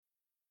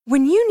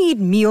When you need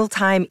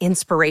mealtime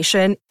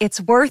inspiration,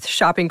 it's worth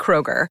shopping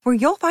Kroger, where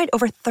you'll find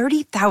over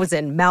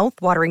 30,000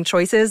 mouth-watering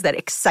choices that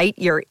excite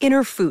your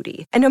inner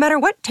foodie. And no matter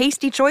what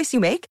tasty choice you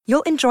make,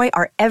 you'll enjoy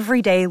our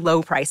everyday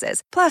low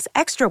prices, plus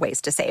extra ways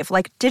to save,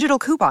 like digital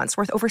coupons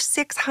worth over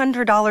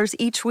 $600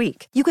 each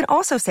week. You can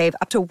also save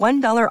up to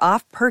 $1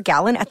 off per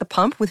gallon at the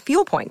pump with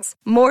fuel points.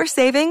 More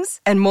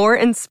savings and more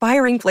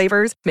inspiring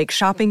flavors make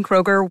shopping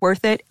Kroger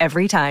worth it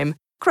every time.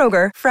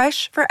 Kroger,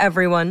 fresh for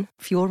everyone.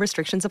 Fuel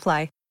restrictions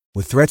apply.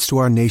 With threats to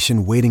our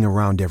nation waiting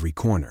around every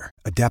corner,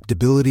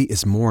 adaptability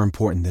is more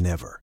important than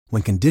ever.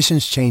 When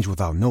conditions change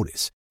without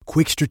notice,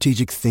 quick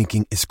strategic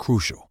thinking is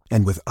crucial.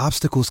 And with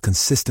obstacles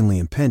consistently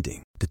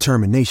impending,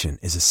 determination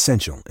is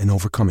essential in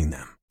overcoming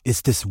them.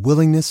 It's this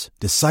willingness,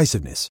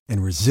 decisiveness,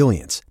 and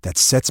resilience that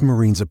sets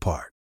Marines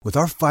apart. With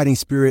our fighting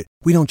spirit,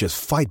 we don't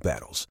just fight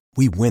battles,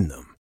 we win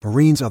them.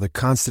 Marines are the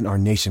constant our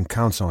nation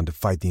counts on to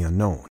fight the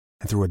unknown.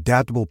 And through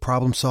adaptable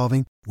problem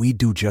solving, we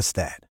do just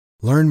that.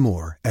 Learn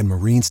more at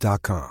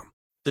marines.com.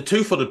 The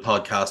Two-Footed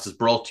Podcast is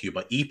brought to you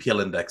by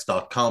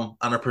EPLindex.com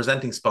and our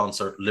presenting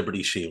sponsor,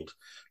 Liberty Shield.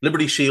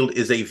 Liberty Shield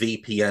is a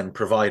VPN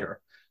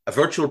provider. A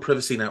virtual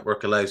privacy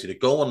network allows you to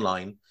go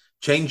online,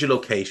 change your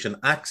location,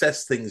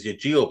 access things you're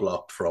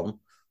geo-blocked from,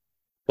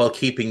 while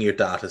keeping your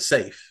data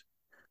safe.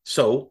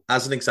 So,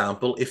 as an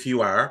example, if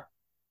you are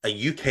a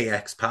UK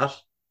expat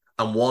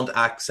and want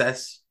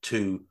access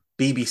to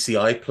BBC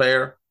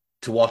iPlayer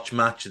to watch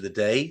Match of the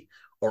Day,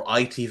 or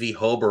ITV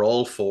Hub, or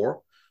all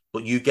four,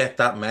 but you get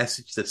that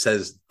message that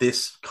says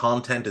this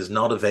content is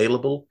not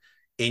available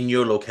in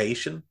your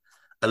location,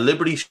 a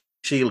Liberty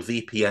Shield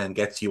VPN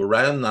gets you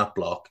around that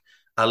block,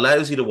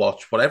 allows you to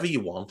watch whatever you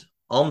want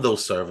on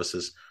those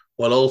services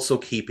while also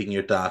keeping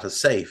your data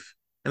safe.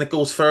 And it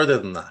goes further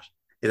than that.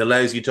 It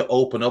allows you to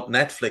open up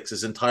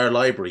Netflix's entire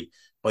library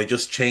by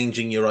just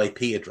changing your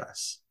IP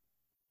address.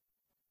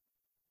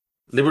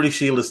 Liberty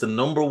Shield is the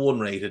 #1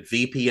 rated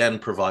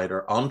VPN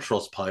provider on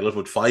Trustpilot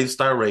with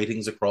 5-star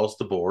ratings across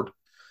the board.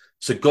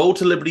 So go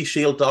to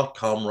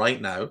libertyshield.com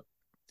right now,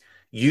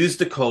 use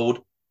the code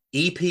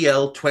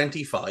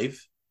EPL25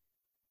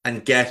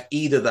 and get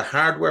either the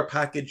hardware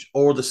package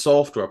or the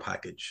software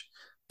package.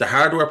 The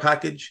hardware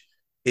package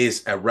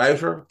is a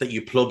router that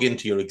you plug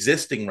into your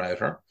existing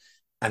router,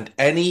 and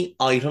any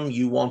item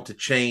you want to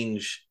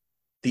change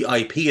the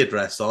IP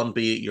address on,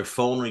 be it your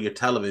phone or your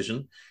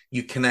television,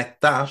 you connect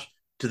that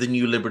to the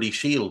new Liberty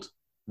Shield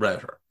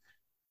router.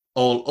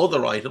 All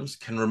other items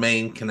can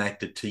remain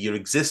connected to your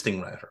existing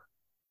router.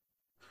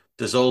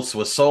 There's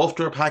also a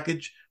software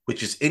package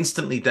which is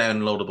instantly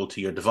downloadable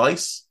to your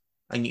device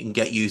and you can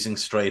get using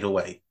straight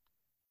away.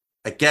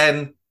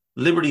 Again,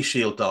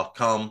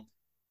 libertyshield.com,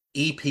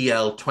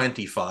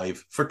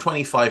 EPL25 for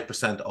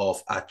 25%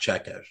 off at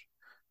checkout.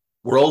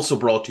 We're also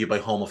brought to you by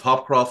Home of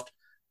Hopcroft,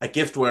 a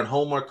giftware and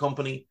homeware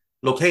company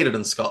located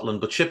in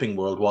Scotland but shipping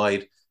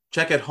worldwide.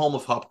 Check out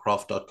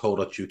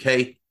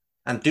homeofhopcroft.co.uk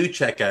and do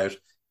check out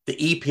the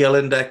EPL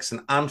Index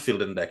and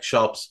Anfield Index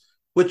shops,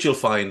 which you'll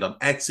find on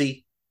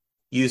Etsy.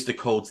 Use the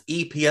codes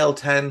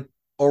EPL10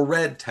 or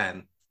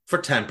RED10 for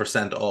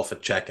 10% off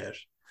at checkout.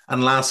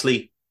 And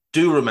lastly,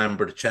 do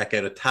remember to check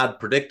out A Tad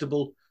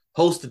Predictable,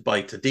 hosted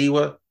by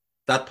Tadiwa.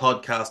 That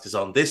podcast is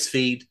on this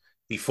feed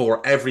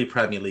before every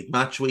Premier League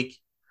match week.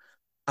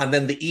 And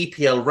then the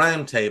EPL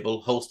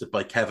Roundtable, hosted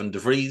by Kevin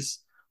DeVries,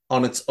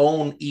 on its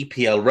own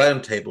EPL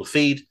Roundtable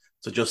feed.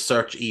 So just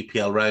search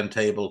EPL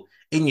Roundtable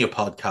in your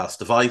podcast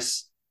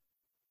device.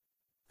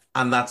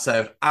 And that's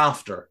out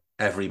after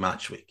every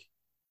match week.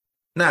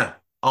 Now,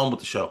 on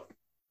with the show.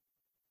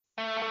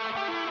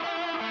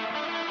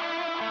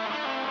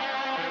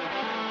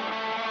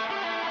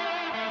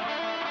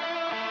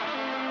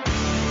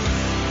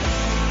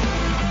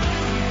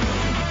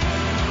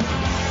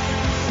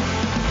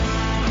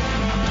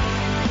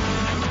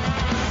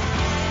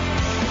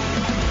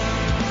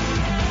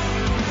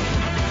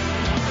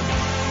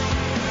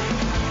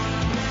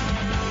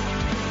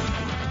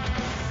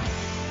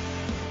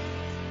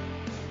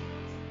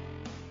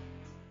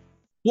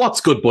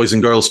 What's good, boys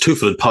and girls?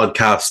 Two-Footed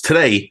Podcast.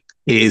 Today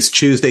is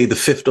Tuesday, the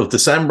 5th of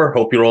December.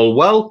 Hope you're all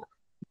well.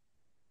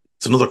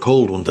 It's another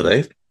cold one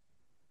today.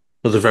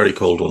 Another very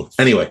cold one.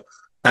 Anyway,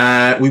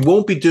 we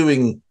won't be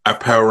doing our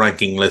power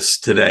ranking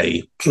list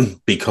today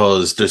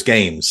because there's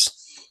games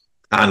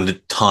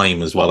and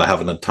time as well. I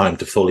haven't had time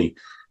to fully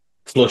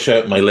flush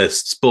out my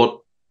lists, but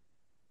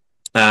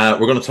we're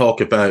going to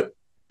talk about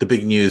the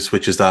big news,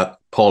 which is that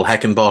Paul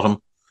Heckingbottom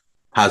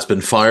has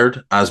been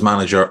fired as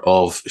manager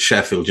of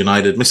Sheffield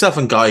United. Myself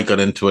and Guy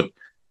got into it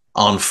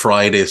on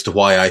Friday as to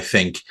why I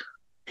think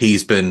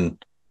he's been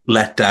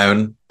let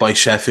down by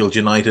Sheffield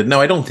United.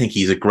 Now, I don't think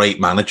he's a great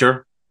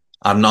manager.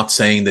 I'm not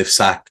saying they've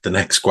sacked the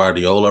next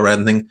Guardiola or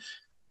anything,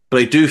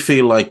 but I do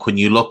feel like when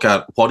you look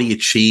at what he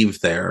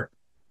achieved there,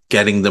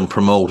 getting them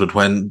promoted,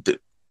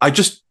 I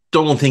just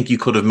don't think you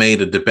could have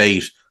made a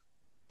debate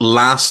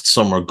last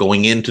summer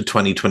going into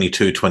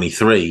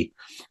 2022-23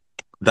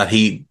 that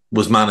he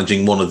was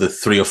managing one of the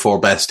 3 or 4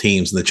 best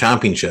teams in the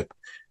championship,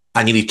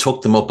 and yet he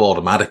took them up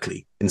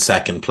automatically in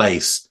second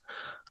place.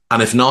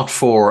 And if not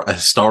for a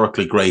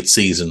historically great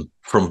season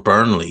from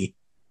Burnley,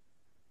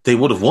 they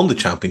would have won the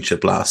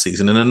championship last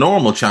season. In a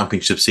normal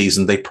championship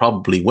season, they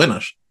probably win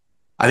it.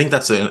 I think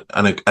that's an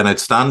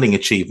outstanding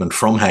achievement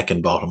from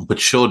Heckingbottom, which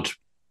should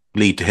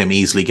lead to him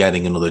easily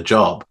getting another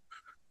job.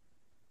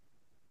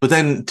 But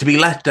then to be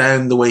let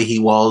down the way he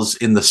was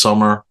in the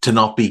summer, to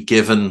not be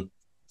given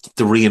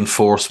the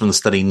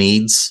reinforcements that he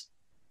needs,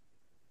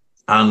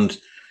 and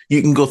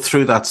you can go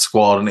through that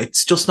squad and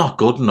it's just not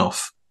good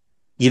enough.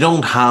 You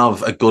don't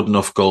have a good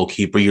enough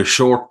goalkeeper. You're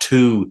short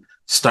 2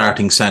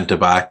 starting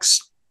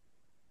centre-backs.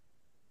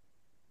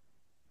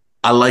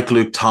 I like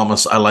Luke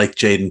Thomas. I like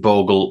Jayden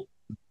Bogle.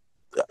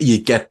 You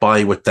get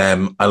by with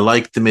them. I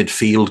like the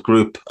midfield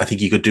group. I think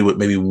you could do it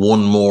maybe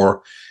one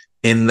more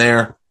in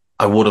there.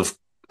 I would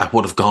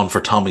have gone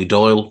for Tommy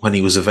Doyle when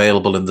he was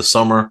available in the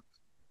summer.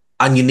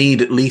 And you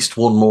need at least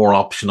one more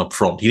option up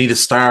front. You need a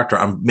starter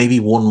and maybe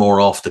one more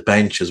off the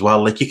bench as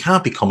well. Like, you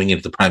can't be coming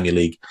into the Premier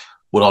League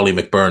with Ollie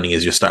McBurney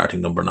as your starting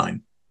number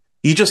 9.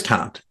 You just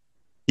can't.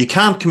 You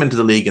can't come into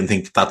the league and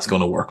think that that's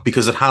going to work,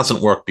 because it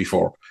hasn't worked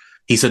before.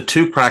 He's had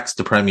 2 cracks at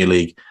the Premier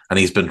League and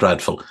he's been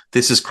dreadful.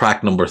 This is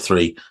crack number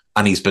 3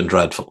 and he's been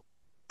dreadful.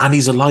 And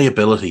he's a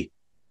liability.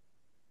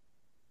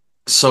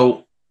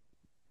 So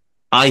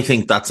I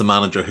think that's a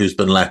manager who's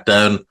been let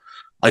down.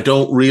 I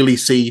don't really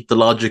see the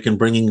logic in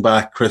bringing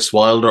back Chris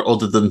Wilder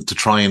other than to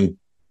try and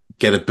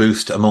get a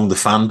boost among the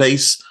fan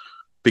base,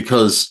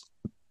 because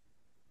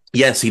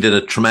yes, he did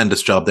a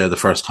tremendous job there the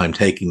first time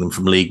taking them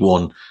from League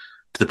One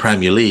to the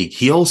Premier League.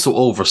 He also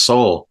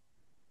oversaw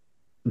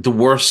the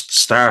worst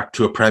start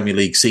to a Premier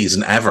League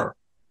season ever.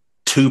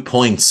 2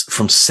 points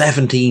from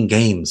 17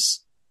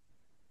 games.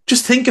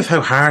 Just think of how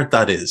hard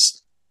that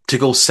is to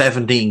go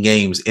 17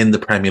 games in the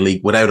Premier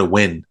League without a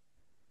win.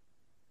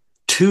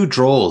 2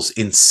 draws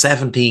in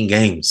 17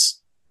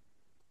 games.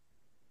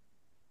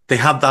 They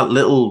had that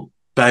little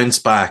bounce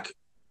back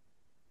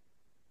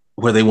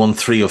where they won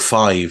 3 of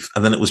 5,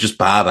 and then it was just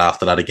bad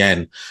after that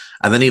again.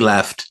 And then he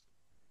left,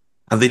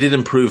 and they did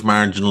improve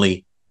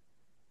marginally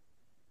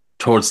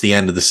towards the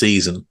end of the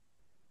season.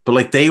 But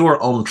like, they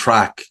were on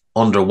track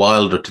under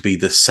Wilder to be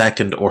the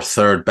second or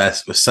third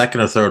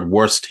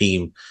worst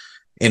team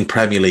in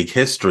Premier League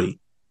history.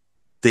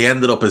 They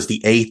ended up as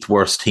the 8th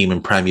worst team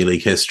in Premier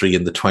League history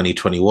in the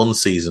 2021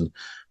 season.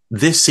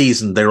 This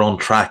season, they're on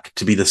track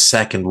to be the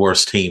 2nd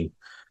worst team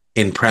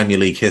in Premier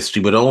League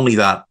history, with only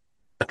that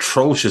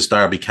atrocious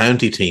Derby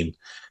County team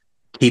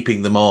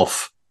keeping them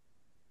off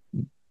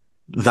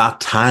that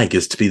tag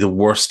as to be the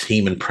worst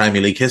team in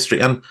Premier League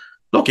history. And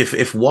look,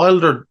 if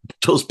Wilder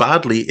does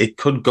badly, it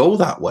could go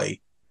that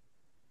way.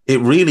 It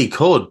really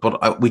could.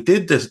 But we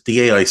did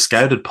the AI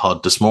Scouted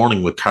pod this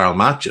morning with Carl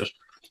Matchett,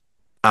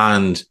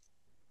 and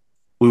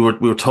we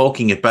were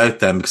talking about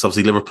them because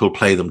obviously Liverpool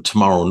play them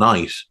tomorrow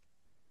night.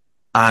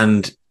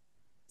 And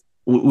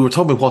we were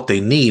talking about what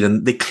they need,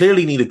 and they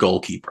clearly need a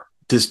goalkeeper.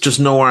 There's just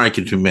no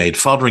argument to be made.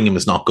 Fotheringham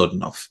is not good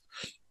enough.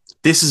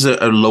 This is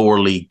a lower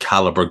league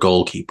caliber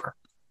goalkeeper.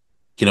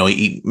 You know,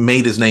 he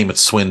made his name at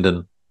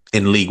Swindon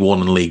in League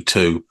One and League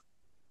Two,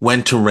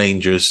 went to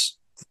Rangers.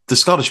 The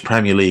Scottish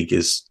Premier League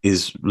is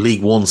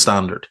League One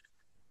standard.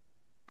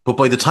 But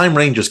by the time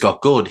Rangers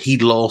got good,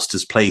 he'd lost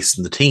his place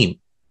in the team.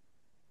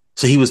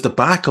 So he was the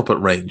backup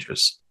at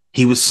Rangers.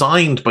 He was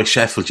signed by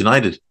Sheffield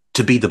United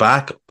to be the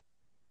backup.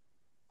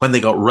 When they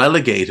got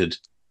relegated,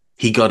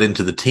 he got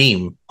into the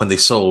team when they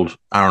sold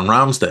Aaron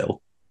Ramsdale.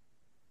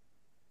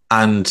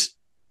 And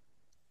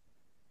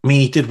I mean,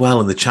 he did well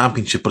in the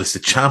Championship, but it's the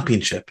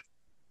Championship.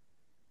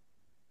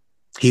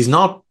 He's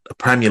not a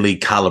Premier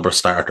League caliber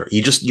starter.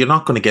 You're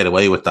not going to get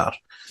away with that.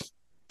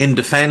 In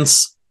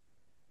defence,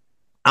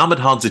 Ahmed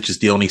Hodzic is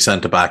the only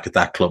centre-back at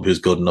that club who's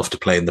good enough to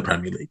play in the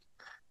Premier League.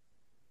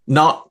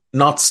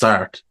 Not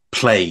start,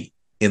 play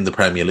in the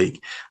Premier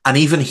League. And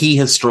even he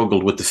has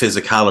struggled with the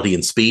physicality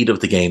and speed of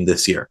the game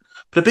this year.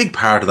 But a big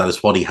part of that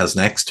is what he has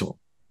next to him.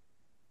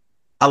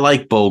 I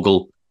like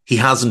Bogle. He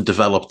hasn't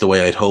developed the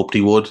way I'd hoped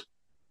he would.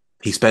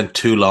 He spent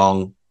too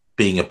long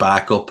being a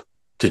backup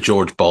to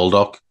George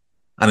Baldock,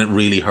 and it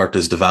really hurt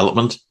his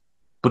development.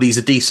 But he's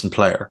a decent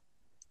player.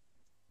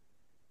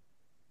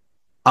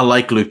 I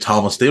like Luke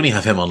Thomas. They only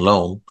have him on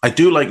loan. I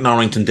do like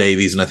Norrington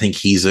Davies, and I think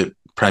he's a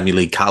Premier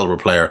League caliber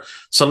player.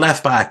 So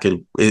left back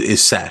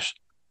is set.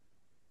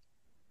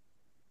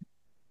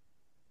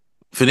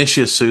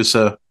 Vinicius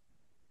Sousa,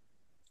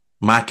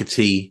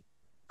 McAtee,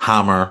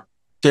 Hammer,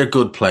 they're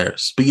good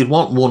players, but you'd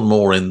want one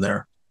more in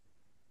there.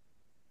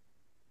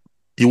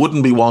 You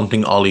wouldn't be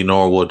wanting Ollie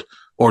Norwood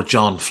or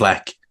John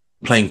Fleck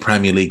playing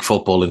Premier League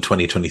football in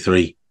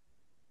 2023.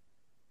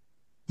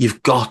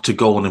 You've got to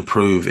go and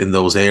improve in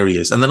those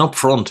areas. And then up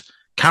front,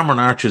 Cameron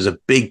Archer is a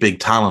big, big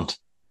talent.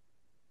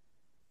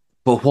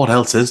 But what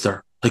else is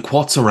there? Like,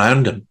 what's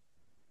around him?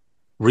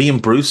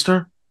 Rian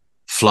Brewster?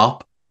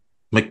 Flop.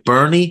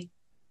 McBurney?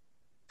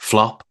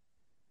 Flop.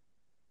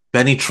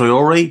 Benny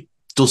Traore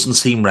doesn't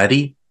seem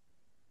ready.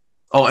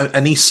 Oh,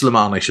 Anis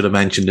Slimane, I should have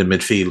mentioned in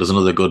midfield, is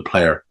another good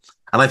player.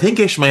 And I think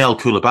Ismail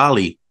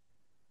Koulibaly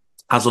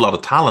has a lot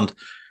of talent.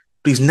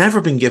 but he's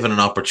never been given an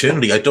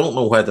opportunity. I don't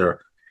know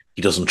whether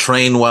he doesn't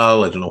train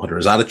well. I don't know whether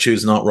his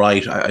attitude's not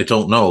right. I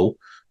don't know.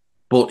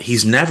 But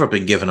he's never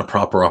been given a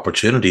proper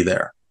opportunity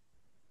there.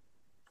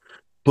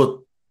 But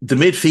the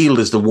midfield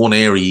is the one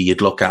area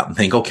you'd look at and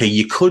think, okay,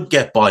 you could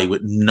get by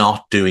with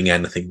not doing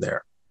anything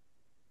there.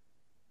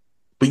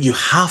 But you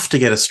have to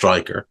get a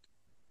striker.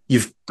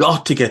 You've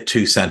got to get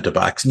 2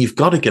 centre-backs and you've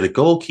got to get a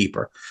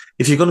goalkeeper.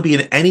 If you're going to be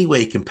in any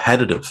way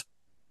competitive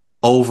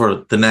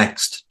over the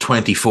next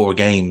 24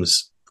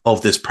 games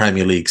of this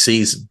Premier League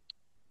season,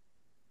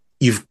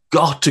 you've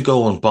got to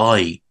go and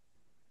buy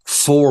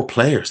 4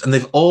 players, and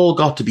they've all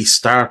got to be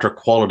starter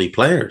quality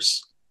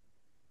players.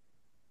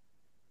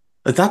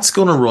 That's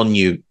going to run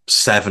you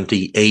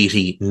 70,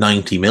 80,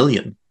 90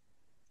 million.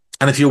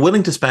 And if you're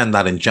willing to spend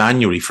that in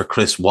January for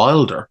Chris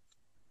Wilder,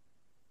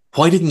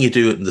 why didn't you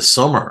do it in the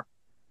summer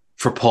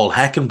for Paul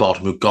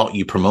Heckingbottom, who got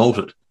you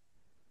promoted?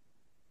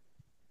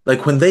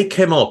 Like, when they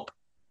came up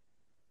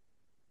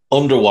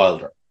under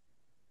Wilder,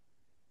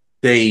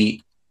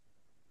 they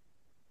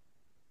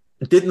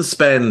didn't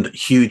spend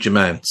huge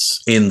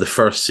amounts in the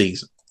first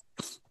season.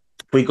 If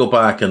we go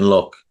back and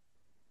look,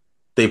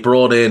 they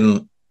brought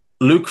in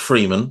Luke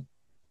Freeman.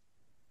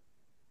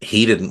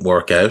 He didn't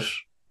work out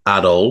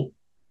at all.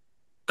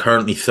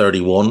 Currently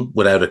 31,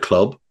 without a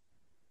club.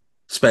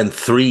 Spent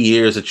 3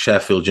 years at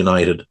Sheffield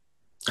United,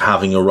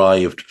 having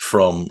arrived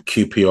from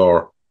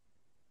QPR.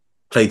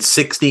 Played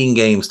 16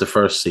 games the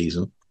first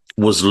season.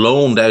 Was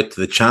loaned out to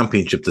the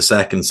Championship the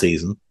second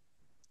season.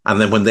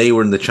 And then when they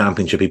were in the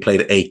Championship, he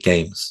played 8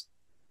 games.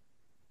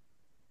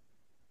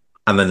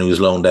 And then he was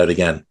loaned out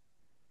again.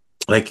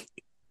 Like,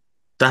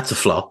 that's a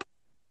flop.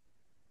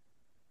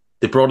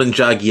 They brought in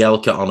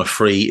Jagielka on a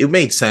free. It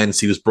made sense.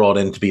 He was brought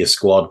in to be a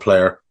squad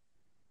player.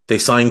 They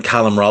signed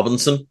Callum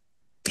Robinson.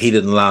 He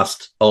didn't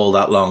last all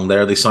that long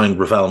there. They signed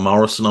Ravel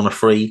Morrison on a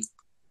free.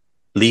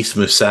 Lys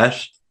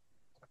Mousset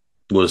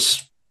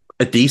was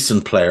a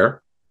decent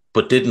player,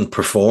 but didn't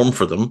perform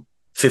for them.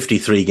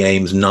 53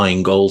 games,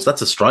 9 goals.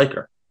 That's a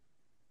striker.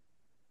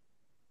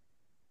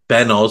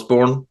 Ben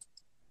Osborne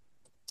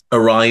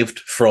arrived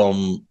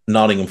from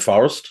Nottingham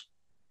Forest.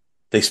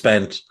 They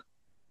spent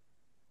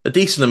a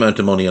decent amount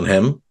of money on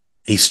him.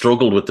 He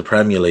struggled with the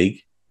Premier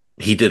League.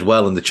 He did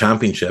well in the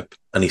Championship,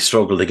 and he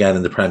struggled again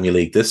in the Premier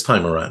League this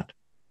time around.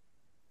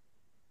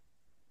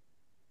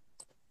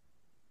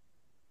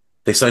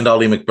 They signed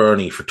Ollie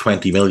McBurney for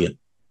 20 million.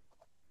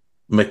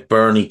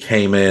 McBurney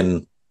came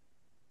in,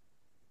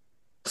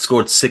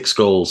 scored 6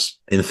 goals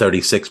in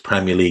 36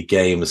 Premier League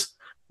games,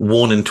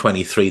 1 in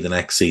 23 the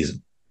next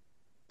season.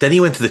 Then he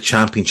went to the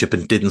Championship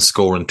and didn't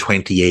score in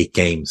 28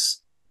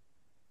 games.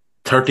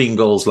 13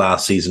 goals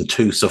last season,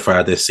 2 so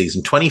far this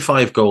season.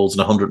 25 goals in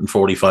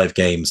 145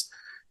 games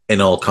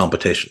in all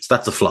competitions.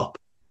 That's a flop.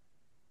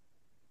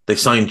 They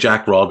signed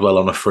Jack Rodwell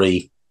on a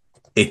free.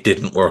 It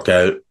didn't work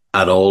out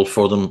at all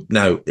for them.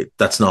 Now,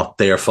 that's not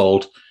their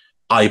fault.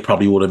 I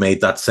probably would have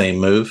made that same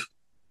move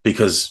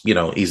because, you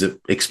know, he's an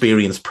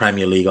experienced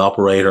Premier League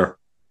operator.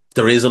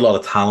 There is a lot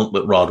of talent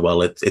with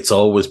Rodwell. It's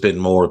always been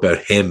more about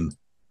him.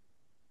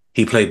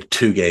 He played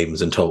 2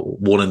 games in total,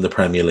 1 in the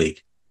Premier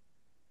League.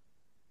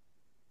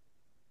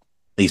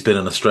 He's been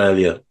in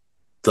Australia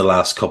the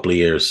last couple of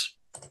years.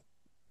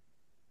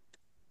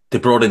 They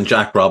brought in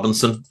Jack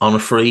Robinson on a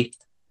free.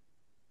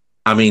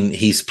 I mean,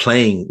 he's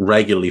playing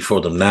regularly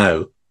for them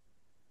now,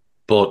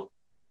 but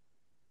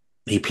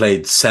he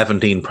played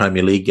 17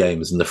 Premier League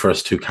games in the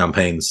first 2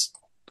 campaigns.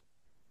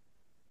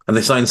 And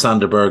they signed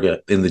Sander Berge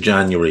in the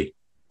January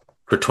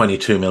for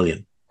 22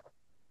 million.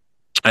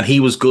 And he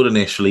was good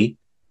initially.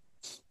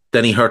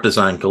 Then he hurt his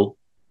ankle,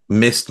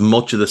 missed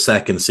much of the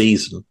second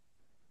season.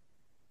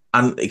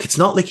 And it's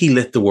not like he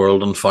lit the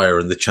world on fire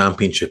in the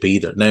Championship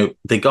either. Now,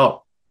 they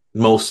got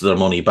most of their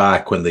money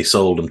back when they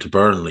sold him to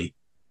Burnley,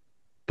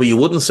 but you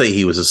wouldn't say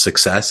he was a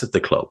success at the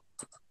club,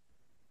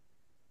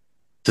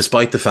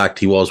 despite the fact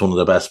he was one of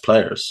the best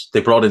players. They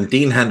brought in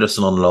Dean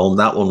Henderson on loan.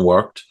 That one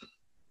worked.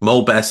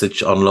 Mo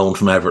Besic on loan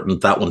from Everton.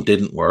 That one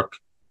didn't work.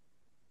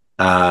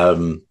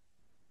 Panaretsos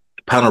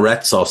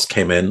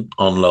came in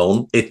on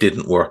loan. It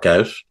didn't work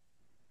out.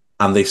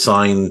 And they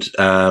signed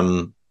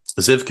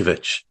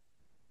Zivkovic.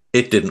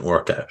 It didn't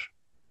work out.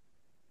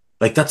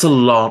 Like, that's a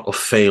lot of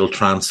failed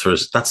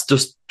transfers. That's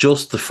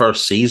just the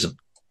first season.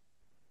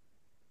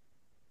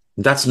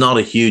 That's not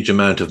a huge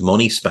amount of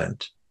money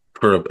spent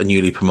for a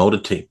newly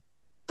promoted team.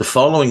 The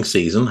following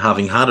season,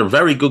 having had a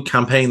very good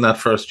campaign that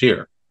first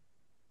year,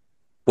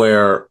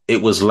 where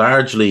it was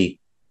largely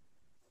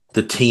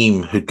the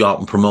team who'd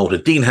gotten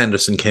promoted. Dean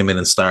Henderson came in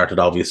and started,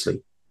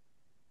 obviously.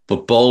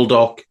 But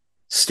Baldock,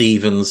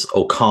 Stevens,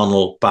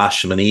 O'Connell,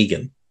 Basham and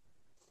Egan,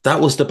 that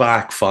was the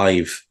back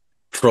 5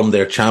 from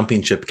their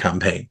Championship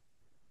campaign.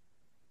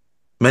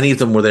 Many of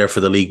them were there for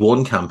the League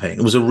One campaign.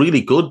 It was a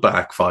really good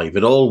back 5.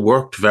 It all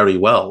worked very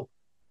well.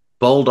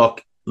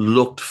 Baldock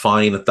looked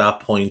fine at that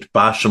point.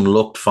 Basham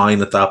looked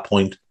fine at that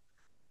point.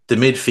 The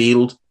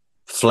midfield,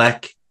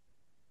 Fleck,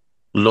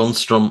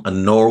 Lundstrom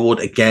and Norwood,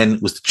 again,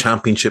 was the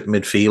Championship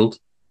midfield.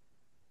 It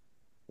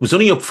was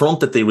only up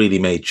front that they really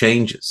made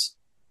changes.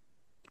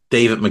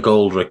 David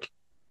McGoldrick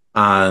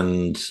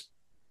and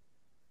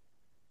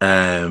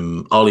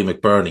Ollie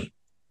McBurney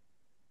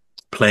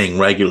playing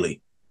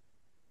regularly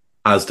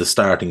as the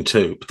starting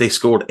two. But they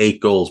scored 8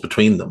 goals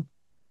between them.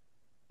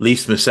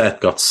 Leif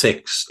Musset got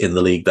 6 in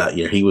the league that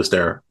year. He was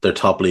their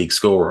top league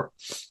scorer.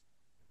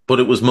 But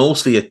it was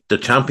mostly the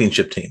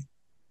championship team.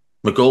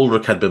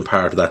 McGoldrick had been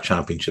part of that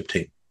championship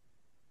team.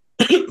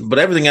 But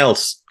everything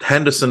else,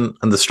 Henderson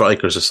and the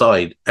strikers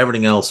aside,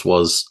 everything else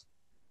was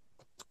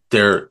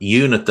their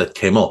unit that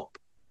came up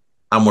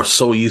and were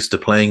so used to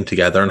playing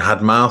together and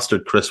had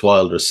mastered Chris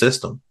Wilder's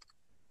system.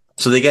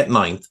 So they get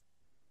 9th,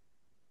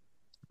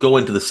 go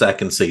into the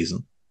second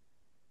season.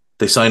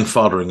 They sign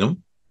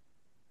Fotheringham.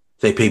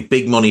 They pay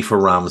big money for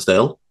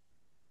Ramsdale.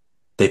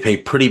 They pay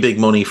pretty big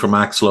money for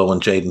Max Lowe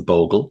and Jayden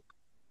Bogle.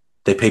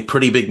 They pay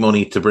pretty big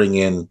money to bring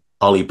in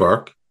Ollie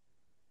Burke.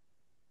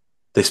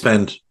 They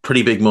spend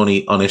pretty big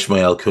money on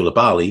Ismail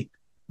Koulibaly,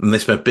 and they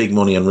spent big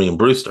money on Ryan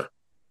Brewster.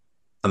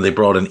 And they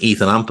brought in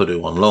Ethan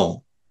Ampadu on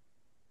loan.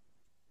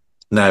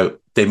 Now,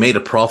 they made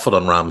a profit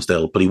on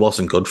Ramsdale, but he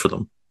wasn't good for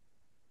them.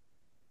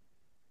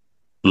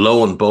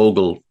 Lowe and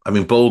Bogle,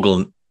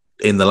 Bogle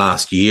in the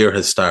last year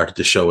has started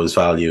to show his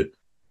value,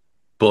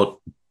 but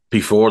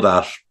before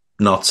that,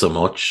 not so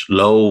much.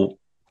 Lowe,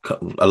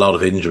 a lot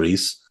of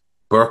injuries.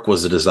 Burke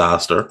was a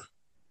disaster.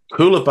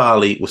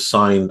 Koulibaly was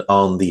signed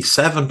on the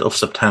 7th of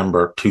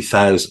September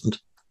 2000,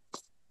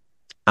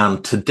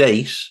 and to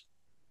date,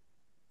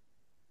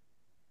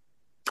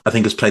 I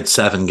think has played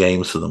 7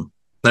 games for them.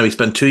 Now, he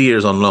spent 2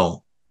 years on loan.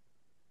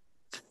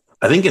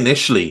 I think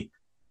initially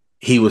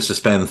he was to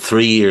spend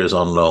 3 years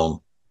on loan,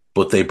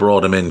 but they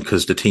brought him in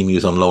because the team he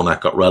was on loan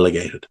at got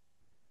relegated.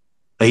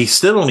 Now, he's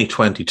still only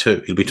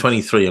 22. He'll be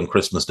 23 on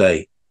Christmas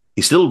Day.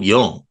 He's still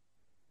young.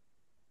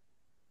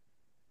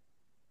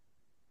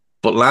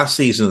 But last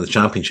season in the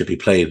Championship, he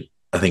played,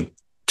 I think,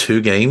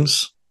 2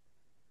 games.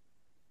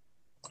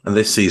 And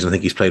this season, I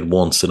think he's played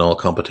once in all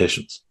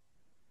competitions.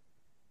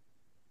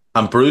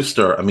 And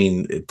Brewster,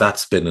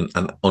 that's been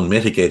an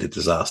unmitigated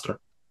disaster.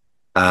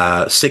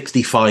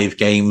 65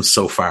 games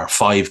so far,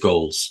 5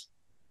 goals.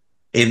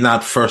 In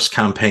that first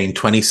campaign,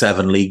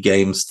 27 league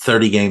games,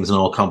 30 games in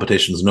all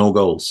competitions, no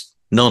goals.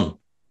 None.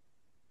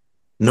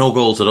 No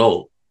goals at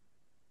all.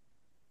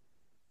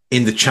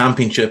 In the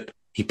Championship,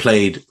 he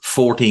played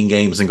 14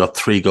 games and got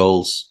 3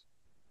 goals.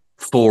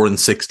 4 and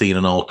 16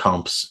 in all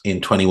comps in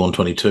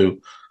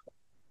 21-22.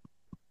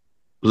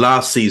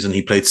 Last season,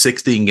 he played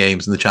 16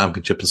 games in the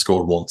Championship and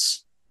scored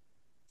once.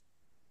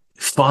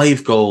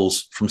 5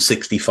 goals from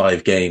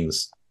 65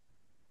 games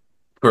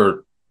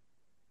for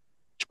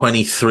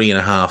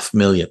 23.5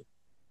 million.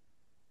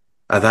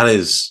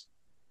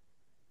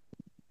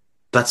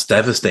 That's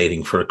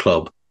devastating for a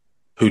club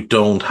who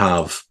don't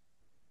have,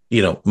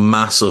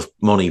 massive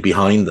money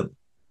behind them.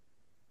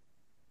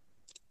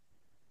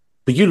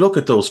 But you look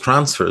at those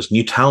transfers and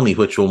you tell me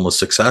which one was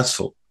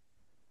successful.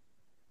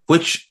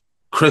 Which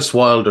Chris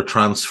Wilder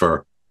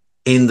transfer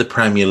in the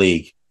Premier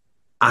League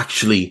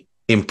actually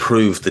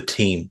improved the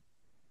team?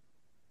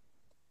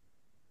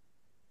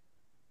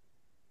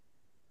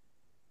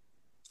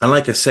 And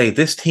like I say,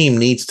 this team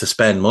needs to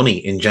spend money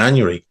in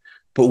January,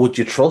 but would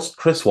you trust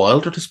Chris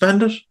Wilder to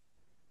spend it?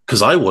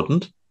 Because I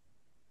wouldn't.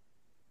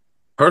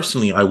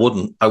 Personally, I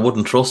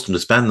wouldn't trust him to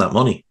spend that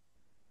money.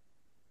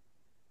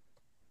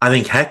 I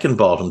think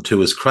Heckingbottom, to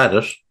his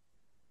credit,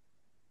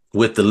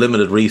 with the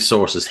limited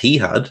resources he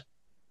had,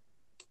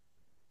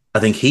 I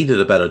think he did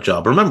a better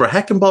job. Remember,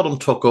 Heckingbottom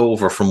took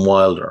over from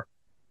Wilder.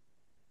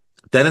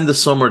 Then in the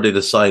summer, they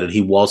decided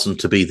he wasn't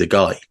to be the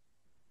guy.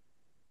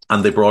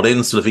 And they brought in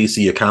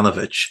Slavisa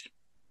Jokanovic,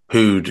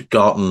 who'd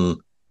gotten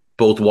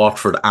both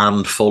Watford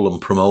and Fulham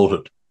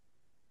promoted.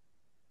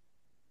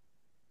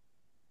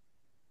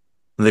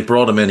 And they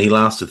brought him in. He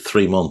lasted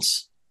 3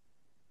 months.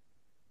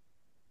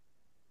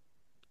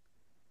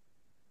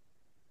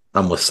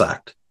 And was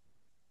sacked.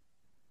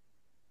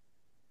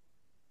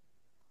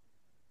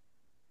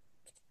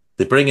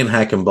 They bring in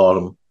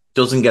Heckingbottom,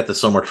 doesn't get the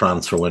summer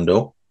transfer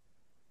window.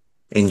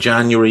 In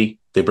January,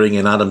 they bring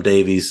in Adam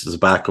Davies as a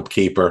backup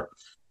keeper,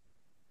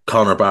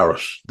 Connor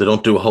Barrett. They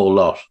don't do a whole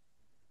lot.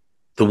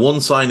 The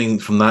one signing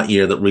from that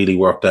year that really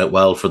worked out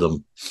well for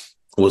them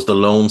was the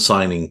loan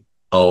signing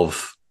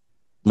of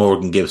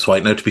Morgan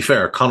Gibbs-White. Now, to be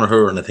fair, Conor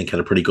Hourihane, I think, he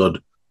had a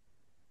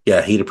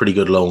pretty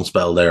good loan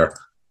spell there.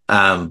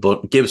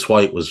 But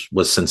Gibbs-White was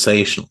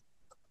sensational.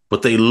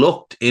 But they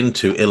looked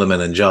into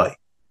Iliman Ndiaye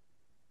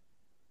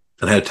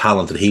and how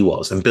talented he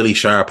was. And Billy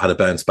Sharp had a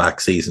bounce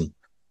back season,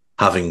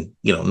 having,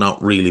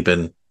 not really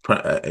been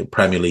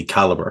Premier League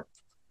caliber.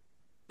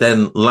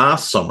 Then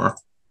last summer,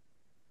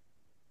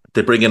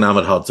 they bring in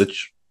Ahmed Hodzic.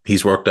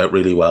 He's worked out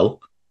really well.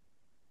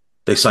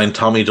 They signed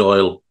Tommy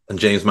Doyle and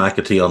James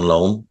McAtee on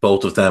loan.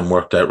 Both of them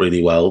worked out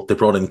really well. They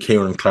brought in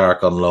Kieran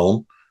Clark on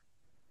loan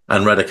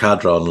and Reda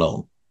Kadra on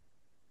loan.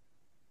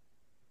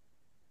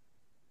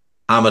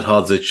 Ahmed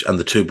Hodzic and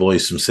the 2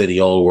 boys from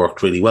City all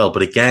worked really well.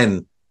 But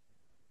again,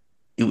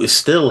 it was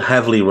still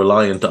heavily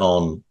reliant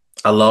on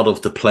a lot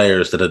of the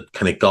players that had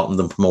kind of gotten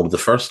them promoted the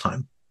first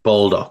time.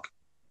 Baldock,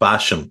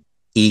 Basham,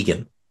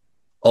 Egan.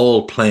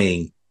 all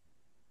playing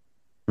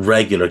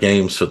regular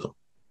games for them.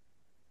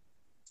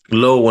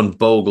 Lowe and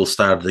Bogle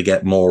started to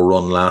get more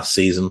run last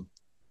season.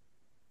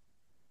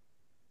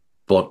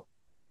 But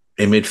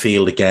in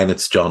midfield, again,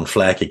 it's John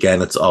Fleck.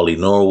 Again, it's Ollie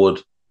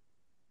Norwood.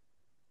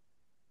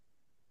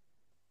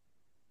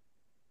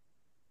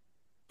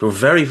 They were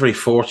very, very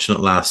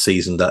fortunate last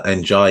season that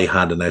Njai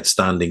had an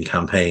outstanding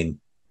campaign,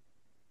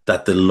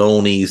 that the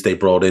loanees they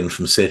brought in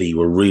from City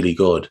were really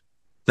good.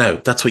 Now,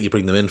 that's what you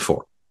bring them in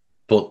for.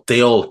 But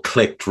they all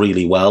clicked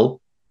really well.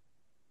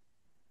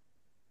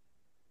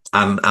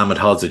 And Ahmed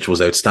Hodzic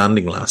was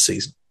outstanding last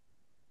season.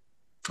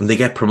 And they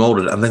get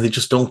promoted, and then they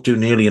just don't do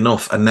nearly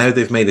enough. And now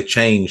they've made a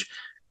change.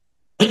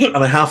 And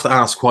I have to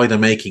ask why they're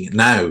making it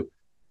now.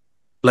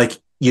 Like,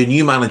 your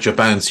new manager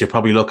bounce, you're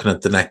probably looking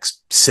at the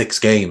next 6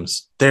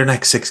 games. Their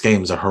next 6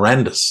 games are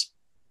horrendous.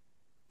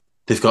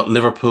 They've got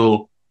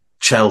Liverpool,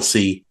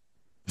 Chelsea,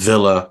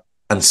 Villa,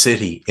 and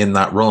City in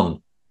that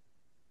run.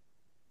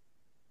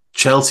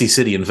 Chelsea,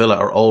 City, and Villa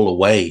are all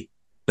away.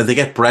 Now they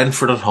get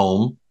Brentford at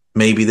home.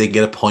 Maybe they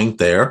get a point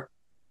there.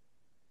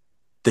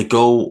 They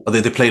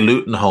play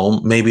Luton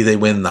home. Maybe they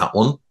win that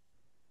one.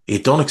 You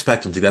don't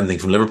expect them to get anything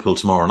from Liverpool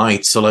tomorrow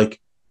night. So,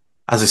 like,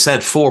 as I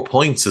said, 4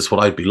 points is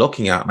what I'd be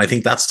looking at. And I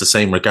think that's the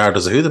same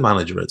regardless of who the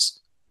manager is.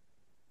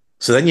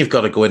 So then you've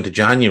got to go into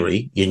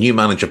January. Your new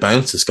manager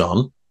bounce is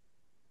gone.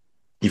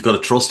 You've got to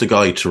trust a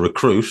guy to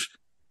recruit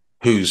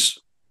whose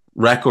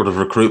record of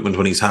recruitment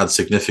when he's had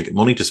significant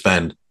money to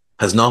spend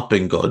has not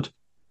been good,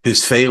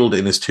 who's failed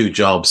in his 2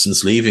 jobs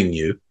since leaving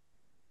you.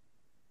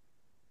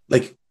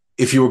 Like,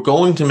 if you were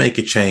going to make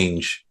a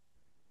change,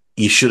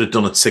 you should have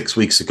done it 6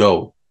 weeks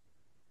ago,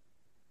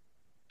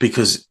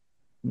 because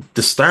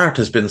the start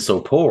has been so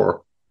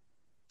poor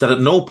that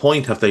at no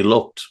point have they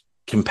looked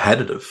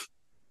competitive.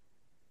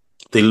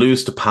 They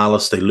lose to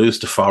Palace, they lose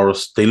to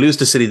Forest, they lose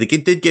to City. They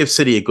did give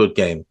City a good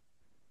game.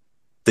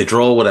 They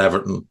draw with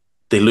Everton.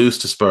 They lose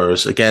to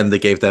Spurs. Again, they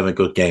gave them a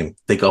good game.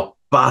 They got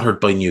battered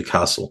by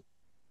Newcastle.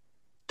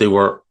 They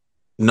were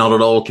not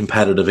at all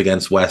competitive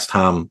against West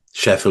Ham,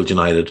 Sheffield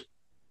United.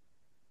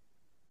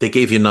 They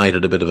gave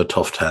United a bit of a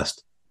tough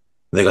test.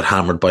 They got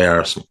hammered by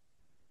Arsenal.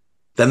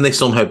 Then they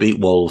somehow beat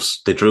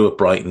Wolves. They drew at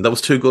Brighton. That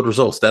was 2 good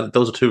results.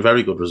 Those are 2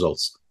 very good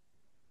results.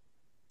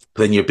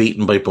 Then you're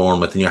beaten by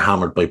Bournemouth and you're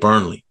hammered by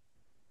Burnley.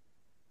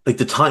 Like,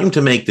 the time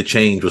to make the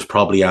change was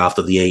probably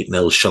after the 8-0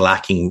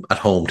 shellacking at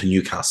home to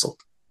Newcastle,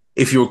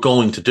 if you were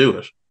going to do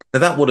it.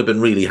 Now, that would have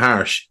been really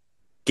harsh,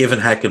 given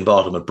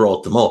Heckingbottom had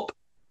brought them up.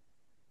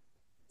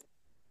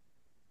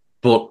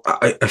 But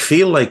I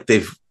feel like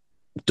they've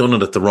done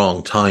it at the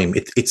wrong time.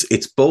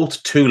 It's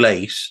both too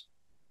late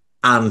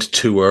and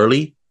too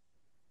early,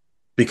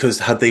 because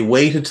had they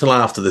waited till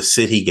after the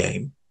City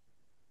game,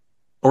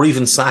 or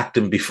even sacked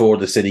him before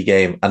the City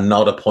game and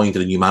not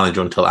appointed a new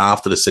manager until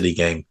after the City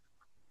game,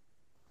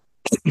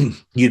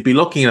 you'd be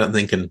looking at it and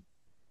thinking,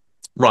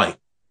 right,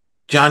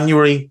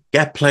 January,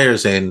 get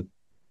players in,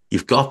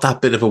 you've got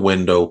that bit of a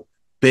window,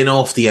 bin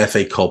off the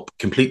FA Cup,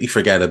 completely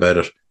forget about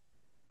it,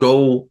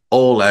 go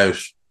all out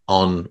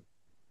on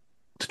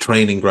the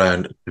training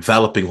ground,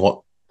 developing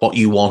what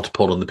you want to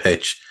put on the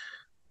pitch,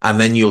 and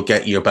then you'll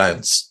get your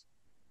bounce.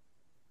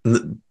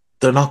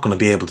 They're not going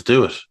to be able to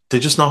do it. They're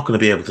just not going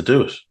to be able to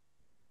do it.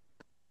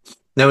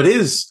 Now, it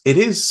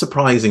is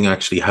surprising,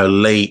 actually, how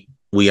late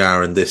we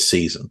are in this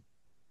season,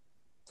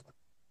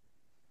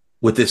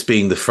 with this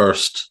being the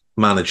first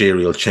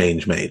managerial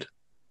change made.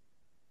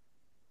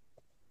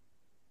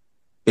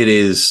 It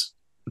is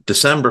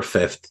December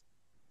 5th,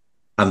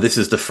 and this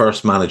is the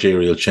first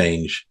managerial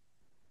change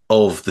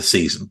of the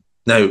season.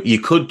 Now, you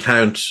could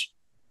count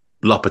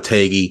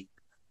Lopetegui,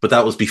 but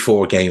that was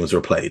before games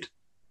were played.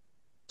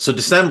 So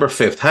December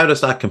 5th, how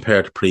does that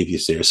compare to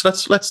previous years? So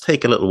let's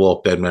take a little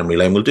walk down memory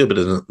lane. We'll do a bit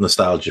of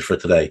nostalgia for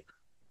today.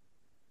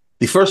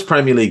 The first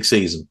Premier League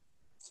season,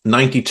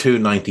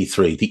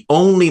 92-93, the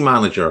only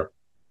manager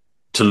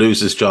to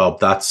lose his job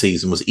that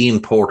season was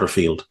Ian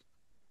Porterfield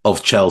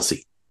of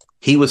Chelsea.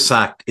 He was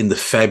sacked in the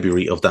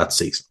February of that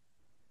season.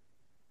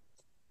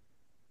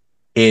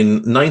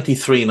 In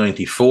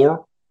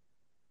 93-94,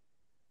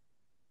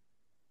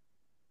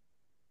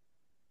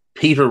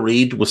 Peter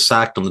Reid was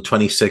sacked on the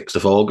 26th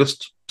of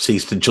August.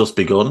 Season had just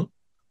begun.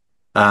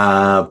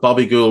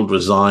 Bobby Gould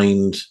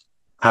resigned.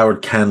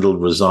 Howard Kendall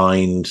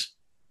resigned.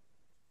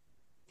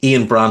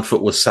 Ian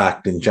Brandfoot was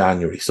sacked in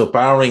January. So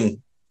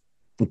barring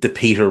the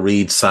Peter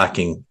Reid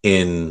sacking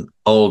in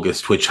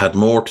August, which had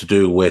more to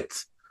do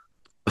with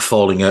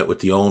falling out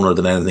with the owner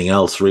than anything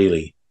else,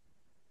 really,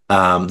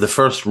 the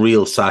first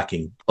real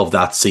sacking of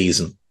that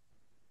season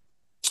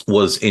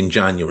was in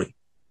January,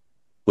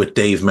 with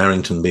Dave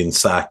Merrington being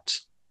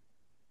sacked.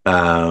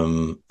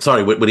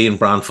 With Ian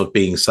Brandfoot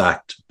being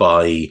sacked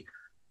by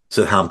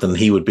Southampton.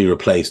 He would be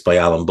replaced by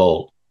Alan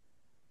Ball.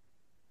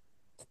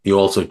 You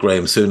also had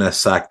Graham Souness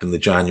sacked in the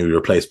January,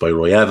 replaced by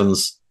Roy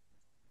Evans.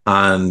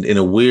 And in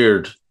a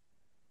weird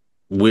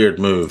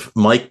move,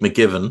 Mike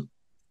McGivern.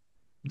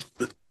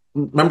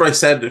 Remember I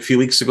said a few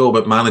weeks ago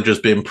about managers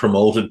being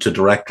promoted to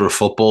director of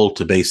football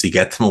to basically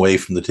get them away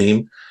from the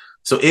team?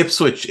 So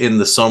Ipswich in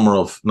the summer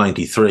of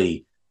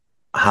 93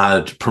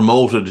 had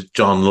promoted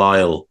John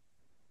Lyall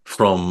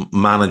from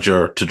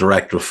manager to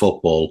director of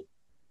football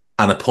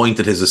and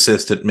appointed his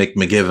assistant Mick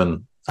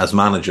McGivern as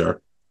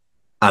manager.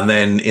 And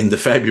then in the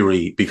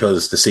February,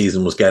 because the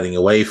season was getting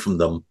away from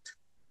them,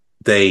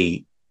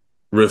 they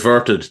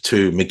reverted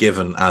to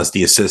McGivern as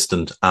the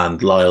assistant and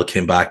Lyall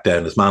came back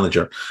down as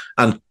manager.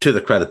 And to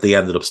their credit, they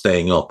ended up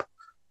staying up.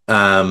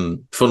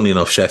 Funnily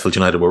enough, Sheffield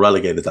United were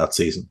relegated that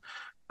season.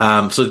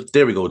 So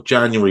there we go,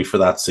 January for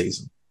that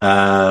season.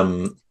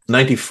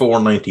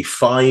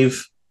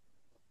 94-95,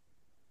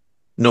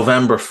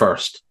 November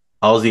 1st,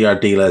 Ozzy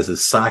Ardiles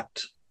is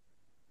sacked,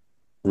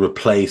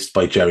 replaced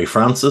by Jerry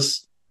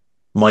Francis.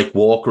 Mike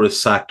Walker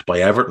is sacked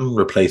by Everton,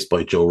 replaced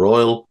by Joe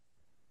Royle.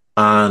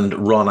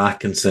 And Ron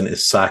Atkinson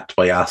is sacked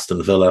by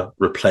Aston Villa,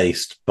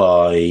 replaced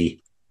by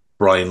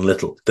Brian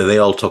Little. They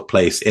all took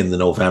place in the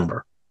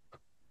November.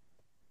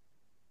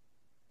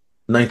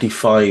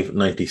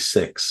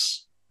 95-96.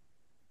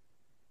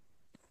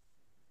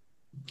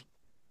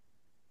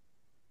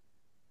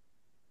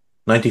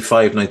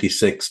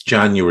 95-96,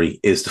 January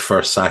is the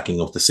first sacking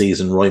of the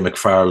season. Roy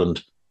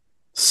McFarland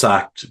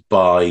sacked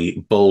by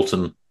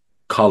Bolton.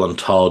 Colin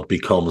Todd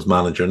becomes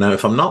manager. Now,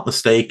 if I'm not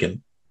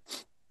mistaken,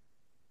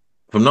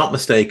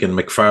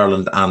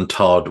 McFarland and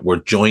Todd were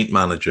joint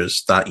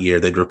managers that year.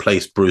 They'd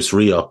replaced Bruce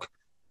Rioch,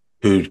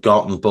 who'd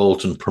gotten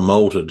Bolton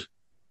promoted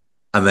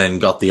and then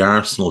got the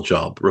Arsenal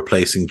job,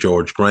 replacing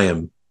George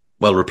Graham.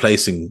 Well,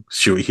 replacing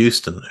Stuart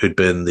Houston, who'd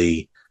been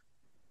the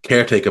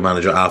caretaker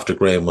manager after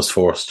Graham was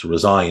forced to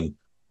resign.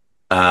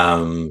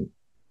 McFarland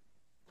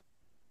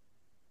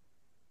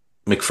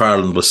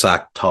was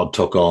sacked. Todd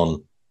took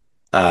on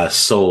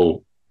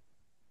sole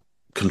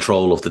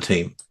control of the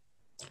team.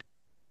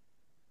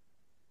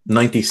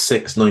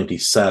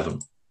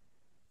 96-97.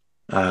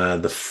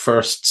 The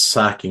first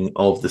sacking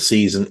of the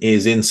season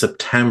is in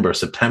September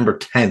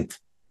 10th,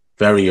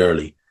 very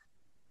early.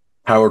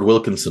 Howard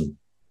Wilkinson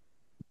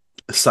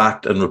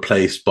sacked and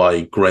replaced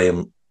by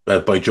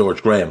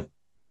George Graham.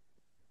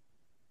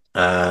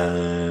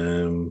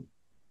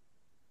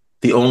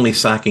 The only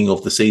sacking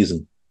of the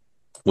season,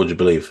 would you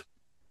believe?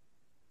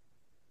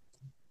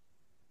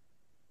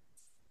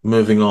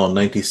 Moving on,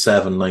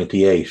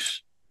 97-98.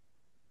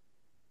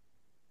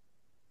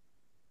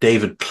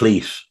 David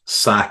Pleat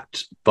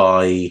sacked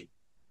by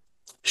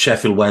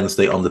Sheffield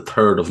Wednesday on the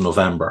 3rd of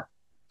November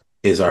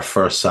is our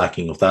first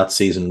sacking of that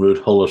season.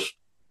 Ruud Gullit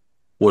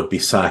would be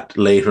sacked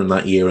later in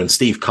that year, and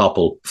Steve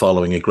Coppell,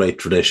 following a great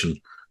tradition,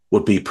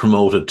 would be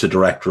promoted to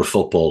director of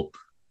football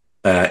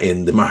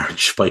in the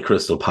March by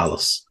Crystal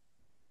Palace.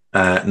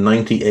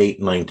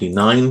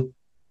 98-99,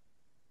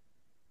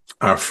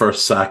 our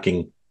first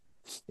sacking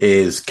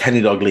is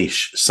Kenny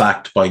Dalglish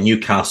sacked by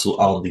Newcastle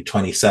on the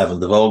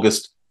 27th of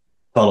August,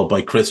 followed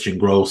by Christian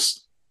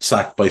Gross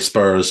sacked by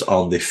Spurs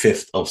on the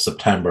 5th of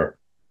September.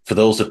 For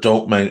those that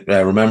don't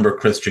remember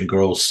Christian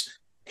Gross,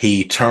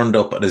 he turned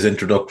up at his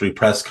introductory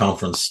press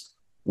conference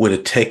with a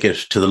ticket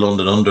to the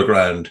London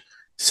Underground,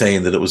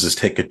 saying that it was his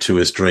ticket to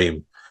his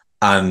dream.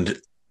 And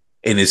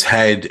in his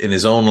head, in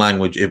his own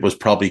language, it was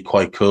probably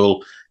quite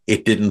cool.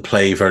 It didn't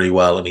play very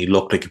well, and he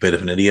looked like a bit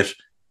of an idiot.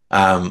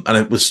 And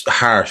it was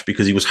harsh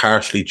because he was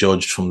harshly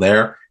judged from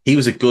there. He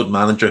was a good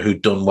manager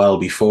who'd done well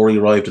before he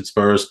arrived at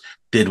Spurs,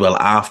 did well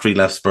after he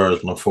left Spurs,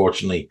 but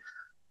unfortunately,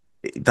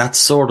 that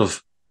sort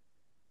of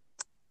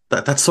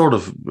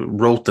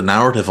wrote the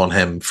narrative on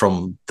him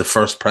from the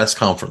first press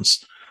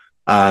conference,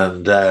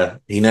 and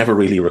he never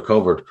really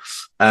recovered.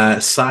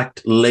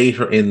 Sacked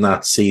later in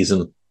that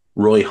season,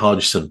 Roy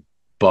Hodgson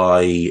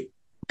by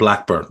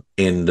Blackburn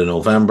in the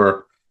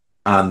November,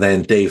 and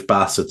then Dave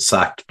Bassett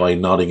sacked by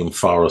Nottingham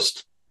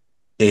Forest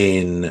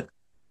in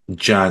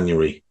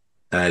January.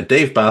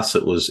 Dave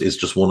Bassett is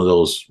just one of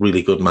those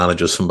really good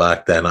managers from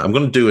back then. I'm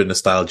going to do a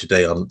nostalgia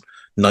day on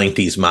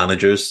 90s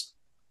managers,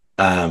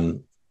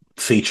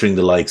 featuring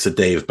the likes of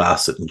Dave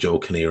Bassett and Joe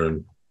Kinnear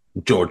and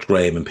George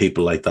Graham and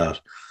people like that.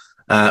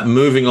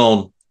 Moving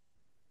on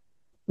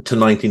to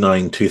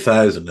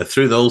 99-2000. Now,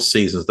 through those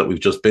seasons that we've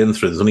just been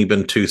through, there's only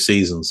been 2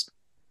 seasons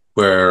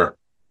where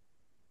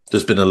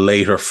there's been a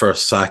later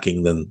first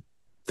sacking than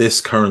this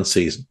current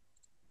season.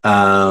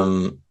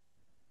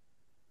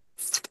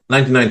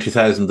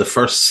 99-2000, the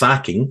first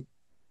sacking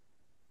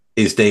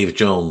is Dave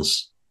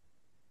Jones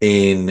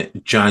in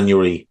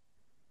January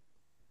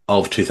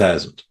of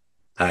 2000.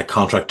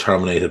 Contract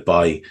terminated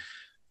by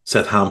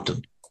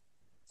Southampton.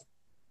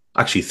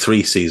 Actually,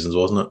 3 seasons,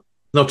 wasn't it?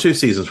 No, 2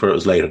 seasons where it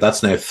was later.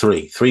 That's now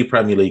 3. 3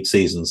 Premier League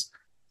seasons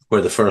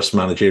where the first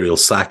managerial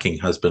sacking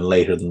has been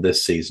later than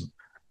this season.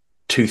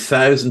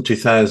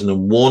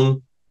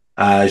 2000-2001,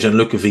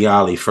 Gianluca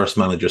Vialli, first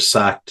manager,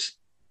 sacked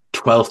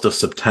 12th of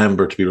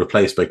September to be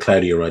replaced by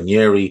Claudio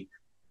Ranieri.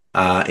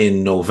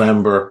 In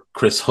November,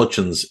 Chris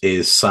Hutchins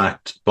is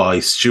sacked by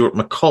Stuart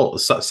McCall,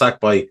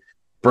 sacked by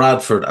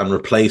Bradford and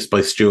replaced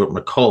by Stuart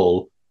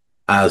McCall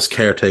as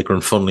caretaker.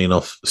 And funnily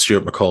enough,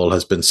 Stuart McCall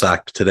has been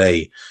sacked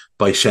today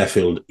by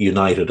Sheffield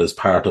United as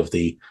part of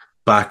the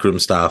backroom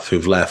staff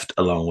who've left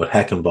along with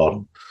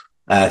Heckingbottom.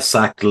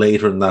 Sacked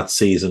later in that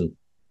season,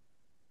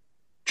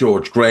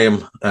 George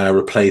Graham,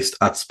 replaced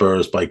at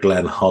Spurs by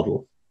Glenn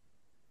Hoddle.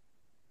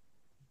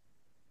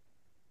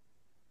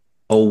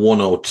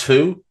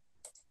 0102,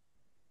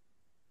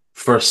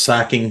 first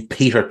sacking,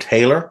 Peter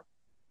Taylor,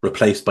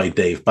 replaced by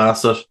Dave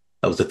Bassett.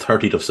 That was the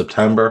 30th of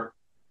September.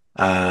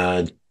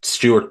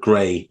 Stuart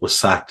Gray was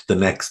sacked the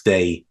next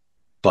day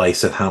by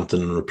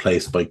Southampton and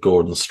replaced by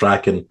Gordon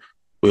Strachan.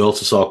 We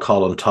also saw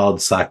Colin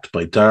Todd sacked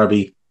by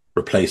Derby,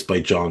 replaced by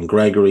John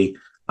Gregory,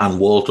 and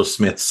Walter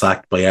Smith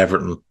sacked by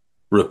Everton,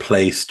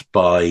 replaced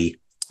by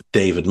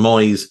David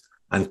Moyes.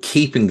 And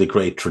keeping the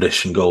great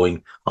tradition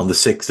going, on the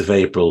 6th of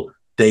April,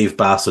 Dave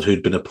Bassett,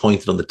 who'd been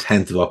appointed on the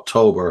 10th of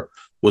October,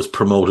 was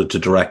promoted to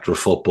Director of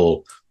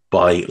Football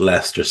by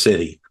Leicester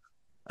City.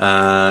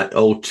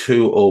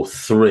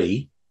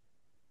 0203,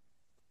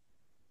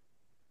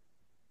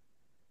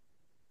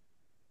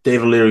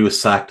 David Leary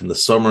was sacked in the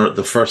summer.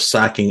 The first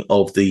sacking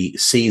of the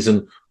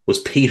season was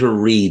Peter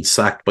Reid,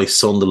 sacked by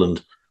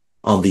Sunderland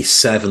on the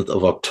 7th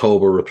of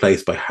October,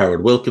 replaced by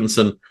Howard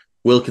Wilkinson.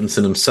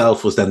 Wilkinson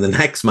himself was then the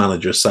next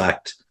manager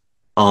sacked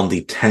on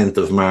the 10th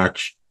of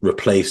March,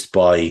 replaced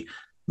by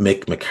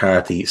Mick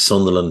McCarthy.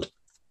 Sunderland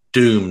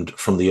doomed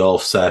from the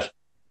offset.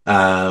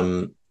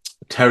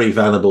 Terry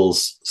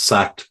Venables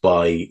sacked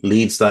by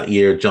Leeds that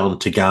year. John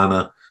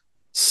Tigana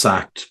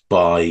sacked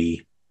by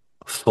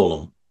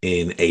Fulham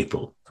in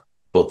April.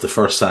 But the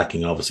first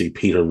sacking, obviously,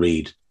 Peter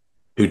Reid,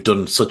 who'd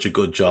done such a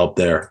good job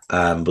there,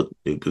 but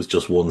it was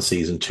just one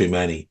season too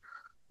many.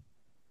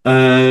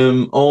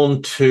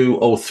 On to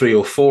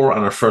 0304,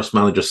 and our first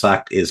manager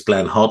sacked is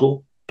Glenn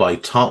Hoddle by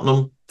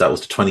Tottenham. That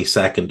was the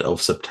 22nd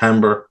of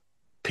September.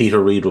 Peter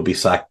Reid will be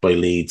sacked by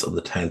Leeds on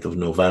the 10th of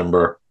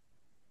November.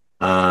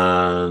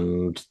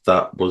 And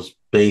that was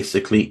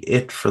basically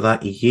it for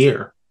that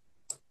year.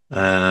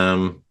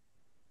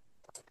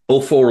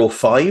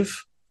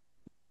 0405,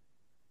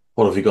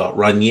 what have you got?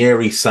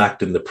 Ranieri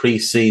sacked in the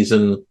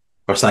pre-season,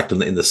 or sacked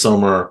in the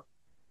summer.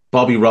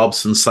 Bobby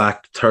Robson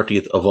sacked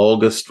 30th of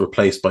August,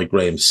 replaced by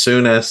Graham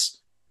Souness.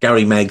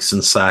 Gary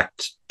Megson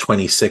sacked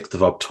 26th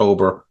of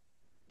October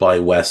by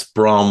West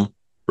Brom,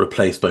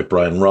 replaced by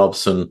Brian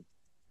Robson.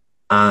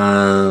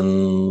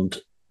 And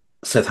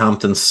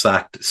Southampton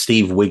sacked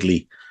Steve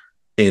Wigley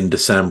in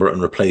December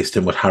and replaced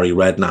him with Harry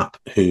Redknapp,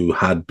 who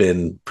had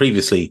been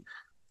previously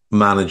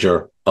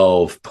manager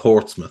of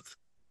Portsmouth.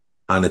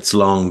 And it's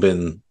long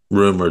been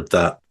rumoured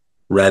that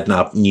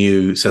Redknapp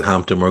knew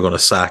Southampton were going to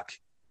sack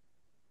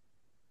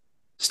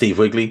Steve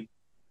Wigley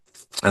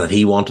and that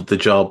he wanted the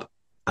job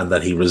and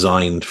that he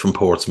resigned from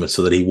Portsmouth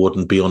so that he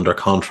wouldn't be under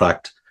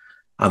contract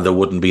and there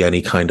wouldn't be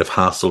any kind of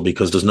hassle,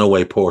 because there's no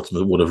way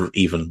Portsmouth would have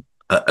even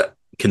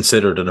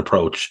considered an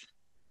approach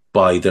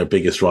by their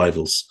biggest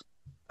rivals.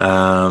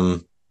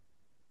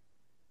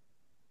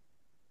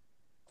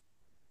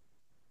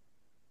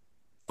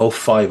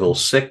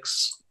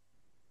 0506,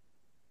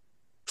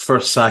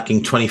 first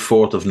sacking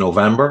 24th of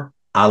November.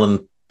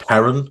 Alan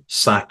Perrin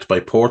sacked by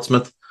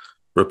Portsmouth,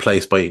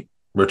 replaced by,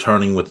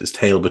 returning with his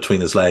tail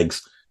between his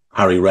legs,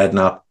 Harry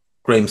Redknapp.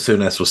 Graham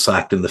Souness was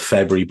sacked in the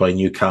February by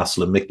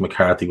Newcastle, and Mick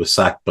McCarthy was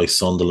sacked by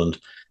Sunderland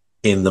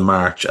in the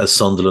March, as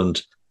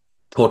Sunderland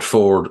put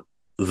forward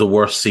the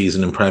worst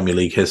season in Premier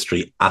League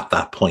history at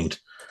that point.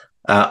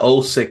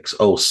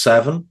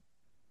 0607,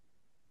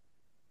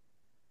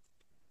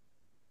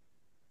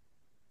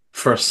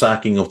 first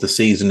sacking of the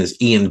season is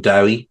Ian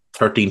Dowie,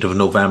 13th of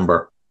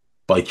November,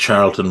 by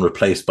Charlton,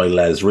 replaced by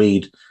Les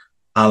Reed.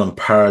 Alan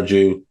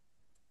Pardew,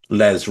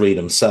 Les Reed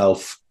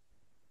himself,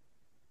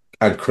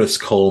 and Chris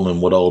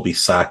Coleman would all be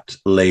sacked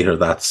later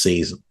that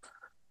season.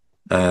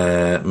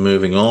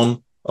 Moving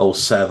on,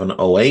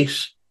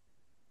 0708.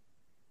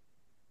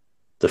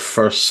 The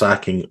first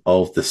sacking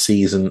of the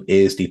season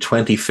is the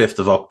 25th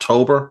of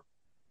October,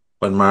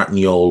 when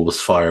Martin Jol was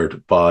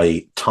fired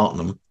by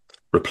Tottenham,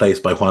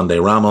 replaced by Juan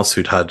de Ramos,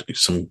 who'd had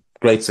some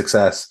great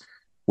success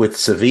with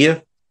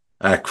Sevilla.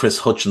 Chris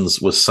Hutchins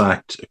was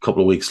sacked a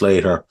couple of weeks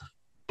later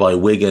by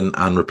Wigan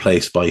and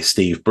replaced by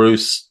Steve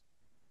Bruce.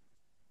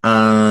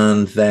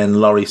 And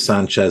then Laurie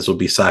Sanchez will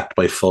be sacked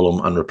by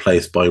Fulham and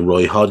replaced by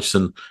Roy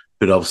Hodgson,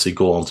 who'd obviously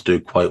go on to do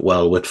quite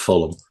well with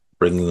Fulham,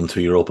 bringing them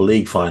to Europa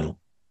League final.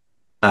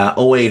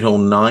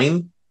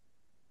 0809,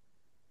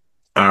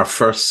 our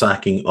first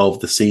sacking of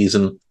the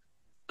season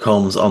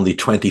comes on the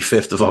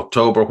 25th of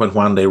October, when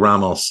Juan de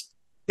Ramos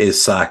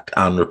is sacked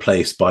and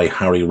replaced by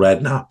Harry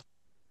Redknapp,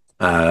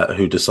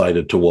 who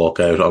decided to walk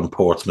out on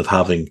Portsmouth,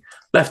 having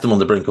left them on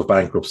the brink of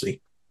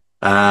bankruptcy.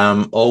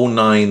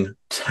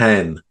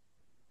 0910,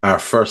 our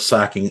first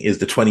sacking is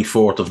the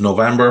 24th of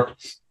November.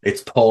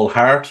 It's Paul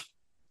Hart,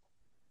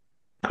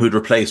 who'd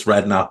replaced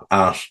Redknapp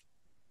at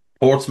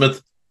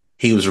Portsmouth.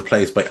 He was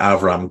replaced by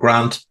Avram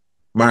Grant.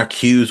 Mark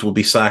Hughes will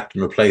be sacked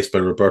and replaced by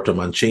Roberto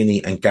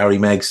Mancini, and Gary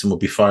Megson will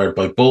be fired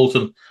by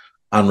Bolton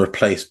and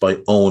replaced by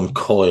Owen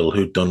Coyle,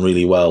 who'd done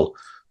really well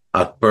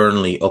at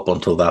Burnley up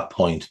until that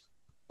point.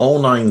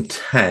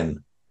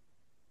 0910,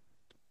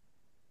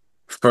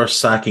 first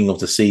sacking of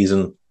the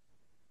season,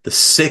 the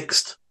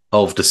 6th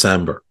of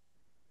December.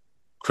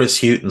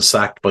 Chris Hughton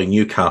sacked by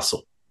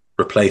Newcastle,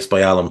 replaced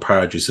by Alan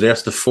Pardew. So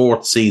there's the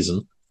fourth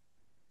season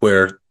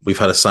where we've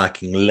had a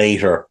sacking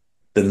later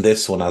than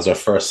this one as our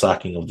first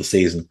sacking of the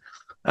season.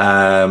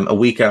 A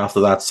week after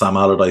that, Sam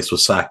Allardyce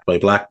was sacked by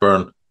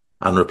Blackburn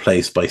and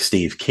replaced by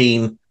Steve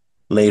Keane.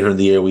 Later in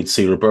the year, we'd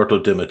see Roberto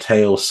Di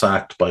Matteo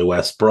sacked by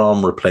West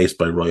Brom, replaced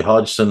by Roy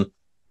Hodgson,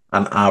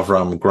 and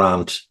Avram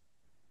Grant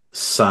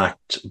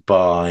sacked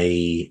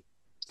by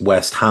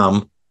West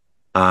Ham,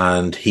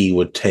 and he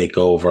would take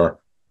over.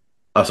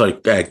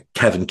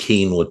 Kevin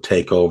Keane would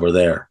take over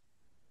there.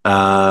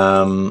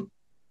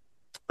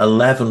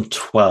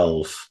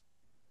 11-12.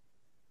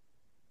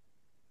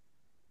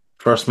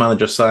 First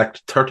manager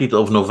sacked, 30th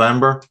of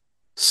November.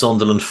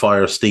 Sunderland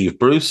fire Steve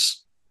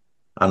Bruce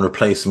and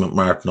replace him with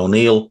Martin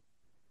O'Neill.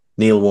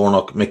 Neil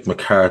Warnock, Mick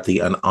McCarthy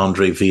and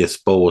Andre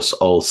Villas-Boas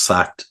all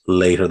sacked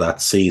later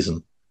that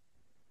season.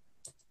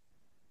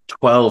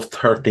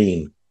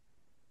 12-13.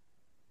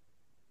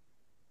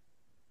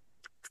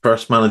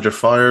 First manager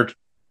fired,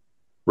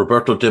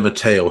 Roberto Di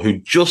Matteo, who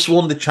just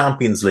won the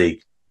Champions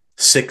League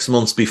 6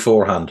 months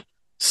beforehand,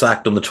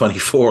 sacked on the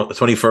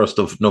 21st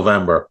of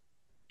November.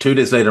 2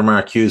 days later,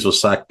 Mark Hughes was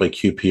sacked by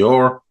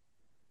QPR.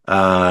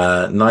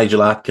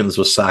 Nigel Atkins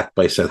was sacked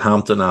by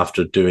Southampton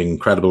after doing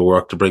incredible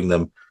work to bring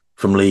them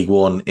from League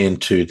One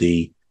into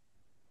the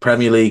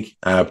Premier League.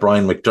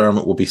 Brian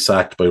McDermott would be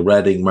sacked by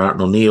Reading.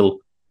 Martin O'Neill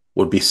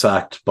would be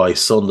sacked by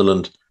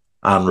Sunderland.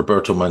 And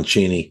Roberto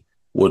Mancini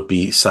would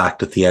be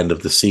sacked at the end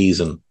of the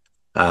season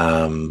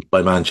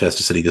by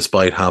Manchester City,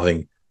 despite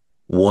having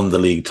won the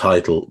league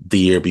title the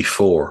year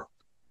before.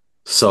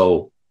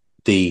 So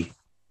the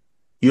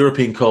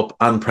European Cup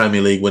and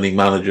Premier League winning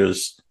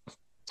managers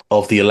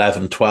of the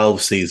 11-12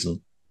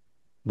 season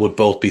would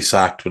both be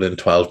sacked within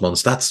 12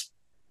 months. That's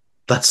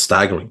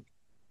staggering.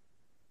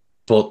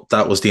 But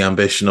that was the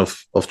ambition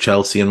of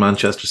Chelsea and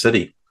Manchester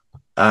City.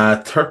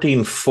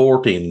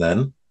 13-14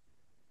 then,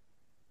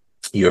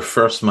 your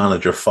first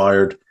manager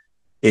fired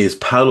is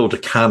Paolo Di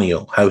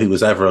Canio. How he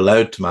was ever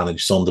allowed to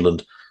manage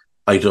Sunderland,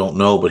 I don't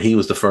know, but he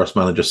was the first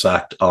manager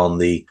sacked on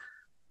the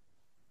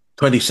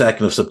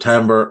 22nd of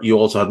September. You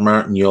also had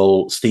Martin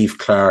Jol, Steve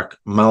Clark,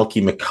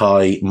 Malky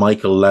Mackay,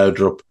 Michael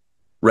Laudrup,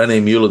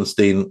 Rene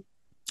Meulenstein,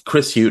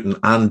 Chris Hughton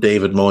and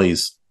David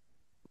Moyes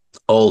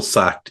all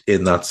sacked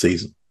in that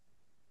season.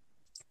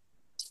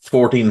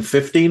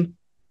 14-15.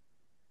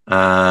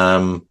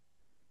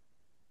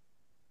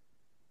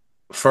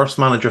 First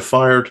manager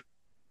fired,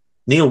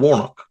 Neil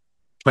Warnock,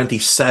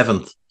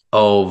 27th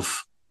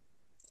of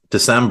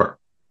December.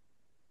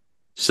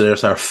 So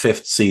there's our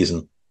fifth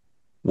season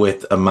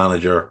with a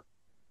manager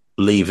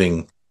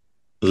leaving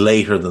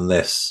later than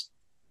this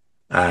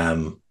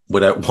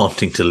without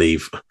wanting to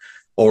leave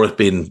or it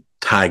being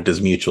tagged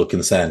as mutual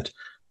consent.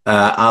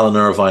 Alan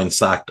Irvine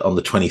sacked on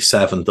the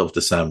 27th of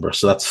December.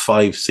 So that's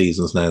 5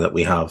 seasons now that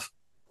we have.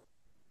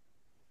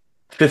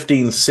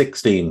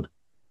 15-16.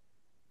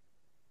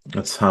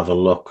 Let's have a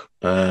look.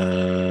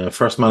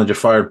 First manager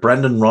fired,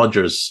 Brendan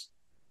Rodgers,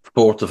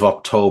 4th of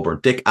October.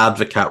 Dick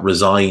Advocat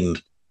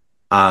resigned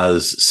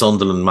as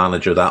Sunderland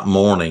manager that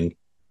morning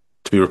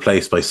to be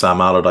replaced by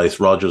Sam Allardyce.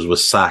 Rodgers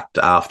was sacked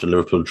after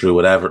Liverpool drew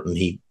at Everton.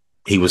 He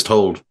was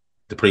told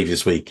the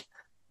previous week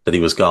that he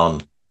was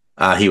gone.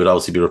 He would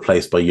obviously be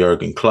replaced by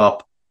Jurgen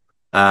Klopp.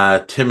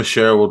 Tim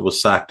Sherwood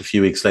was sacked a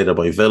few weeks later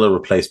by Villa,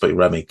 replaced by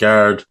Remy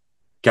Gard.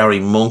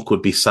 Gary Monk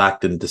would be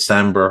sacked in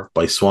December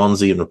by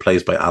Swansea and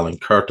replaced by Alan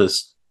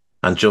Curtis.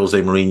 And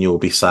Jose Mourinho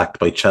would be sacked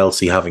by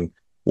Chelsea, having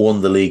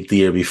won the league the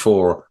year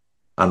before,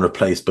 and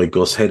replaced by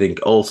Gus Hiddink.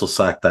 Also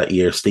sacked that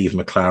year, Steve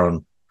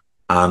McLaren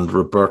and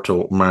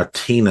Roberto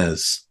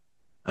Martinez.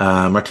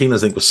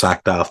 Martinez, I think, was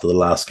sacked after the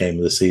last game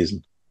of the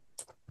season.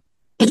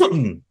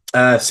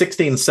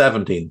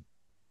 16-17.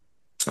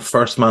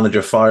 First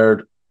manager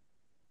fired,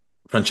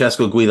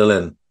 Francesco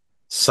Guidolin,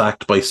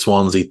 sacked by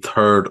Swansea,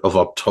 3rd of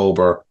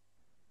October.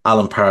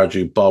 Alan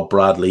Pardew, Bob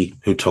Bradley,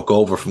 who took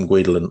over from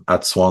Guidolin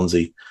at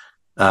Swansea,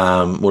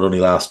 would only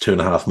last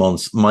 2.5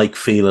 months. Mike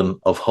Phelan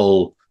of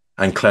Hull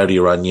and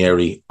Claudio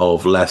Ranieri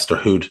of Leicester,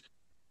 who'd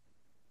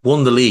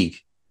won the league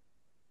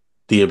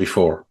the year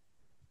before.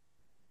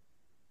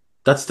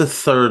 That's the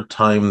 3rd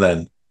time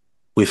then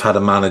we've had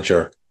a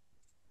manager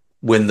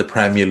win the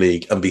Premier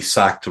League and be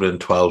sacked within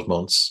 12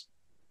 months.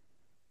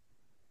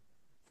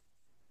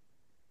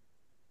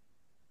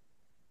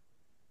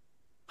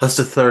 That's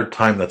the 3rd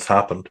time that's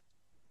happened.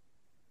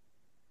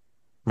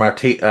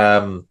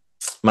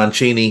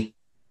 Mancini,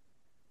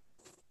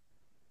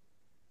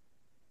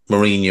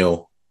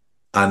 Mourinho,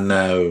 and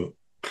now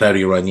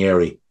Claudio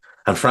Ranieri.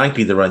 And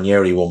frankly, the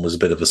Ranieri one was a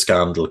bit of a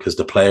scandal because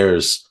the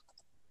players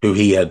who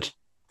he had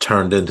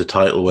turned into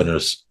title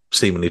winners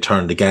seemingly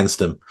turned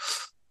against him.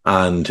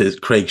 And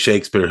Craig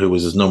Shakespeare, who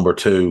was his number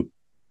 2,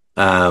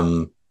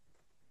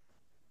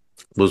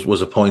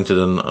 was appointed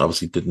and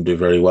obviously didn't do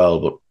very well.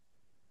 But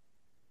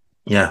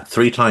yeah,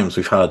 3 times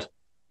we've had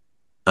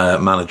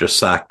manager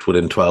sacked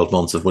within 12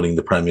 months of winning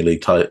the Premier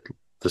League title.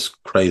 That's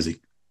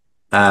crazy.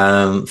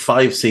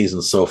 5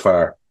 seasons so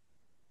far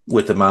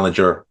with the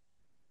manager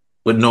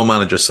with no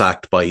manager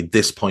sacked by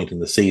this point in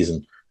the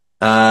season.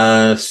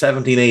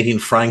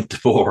 17-18, Frank de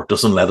Boer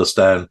doesn't let us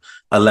down.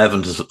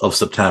 11th of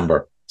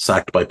September,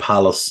 sacked by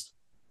Palace.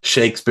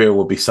 Shakespeare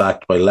will be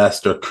sacked by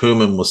Leicester.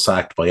 Koeman was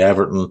sacked by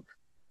Everton.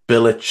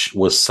 Bilic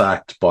was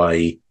sacked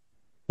by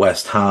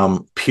West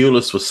Ham.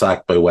 Pulis was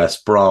sacked by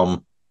West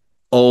Brom,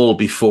 all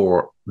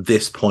before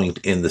this point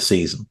in the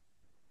season.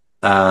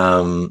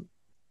 Paul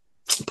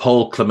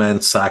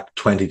Clement sacked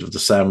 20th of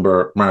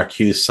December. Mark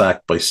Hughes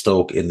sacked by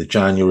Stoke in the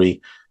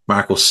January.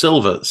 Marco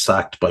Silva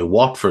sacked by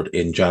Watford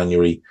in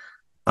January.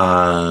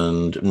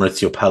 And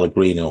Maurizio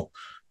Pellegrino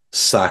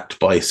sacked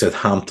by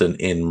Southampton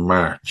in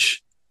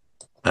March.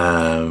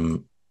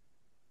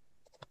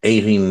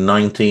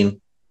 18-19,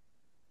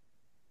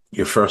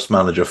 your first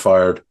manager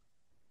fired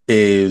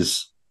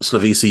is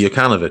Slavisa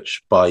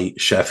Jokanovic by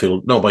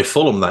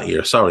Fulham that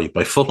year.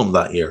 By Fulham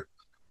that year.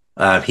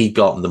 He'd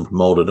gotten them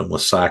promoted and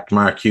was sacked.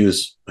 Mark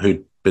Hughes,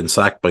 who'd been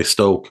sacked by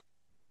Stoke,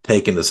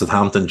 taking the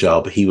Southampton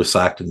job, he was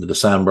sacked in the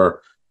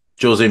December.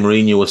 Jose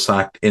Mourinho was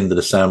sacked in the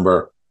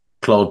December.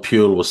 Claude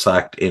Puel was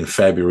sacked in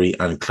February,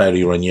 and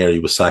Claudio Ranieri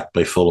was sacked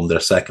by Fulham, their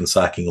second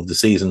sacking of the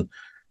season,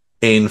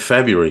 in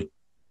February.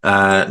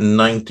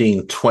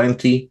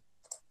 1920,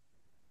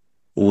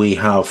 we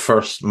have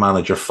first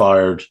manager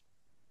fired,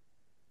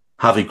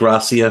 Javi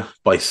Gracia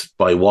by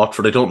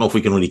Watford. I don't know if we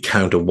can really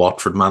count a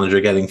Watford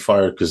manager getting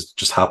fired because it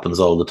just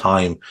happens all the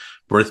time.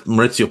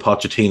 Maurizio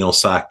Pochettino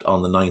sacked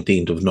on the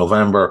 19th of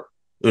November.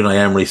 Unai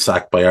Emery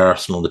sacked by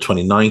Arsenal on the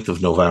 29th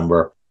of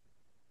November.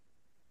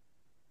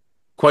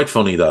 Quite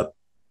funny that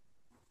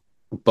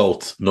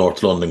both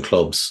North London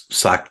clubs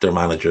sacked their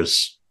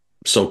managers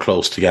so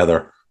close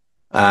together.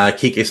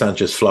 Quique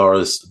Sanchez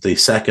Flores, the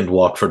second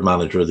Watford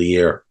manager of the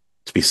year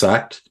to be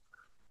sacked.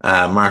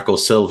 Marco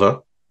Silva,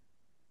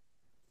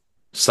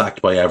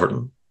 sacked by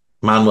Everton.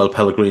 Manuel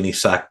Pellegrini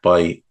sacked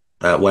by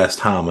West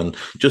Ham. And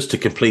just to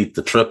complete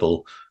the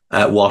triple,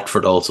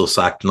 Watford also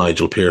sacked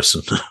Nigel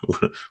Pearson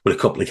with a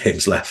couple of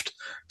games left.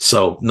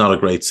 So not a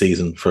great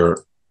season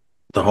for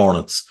the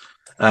Hornets.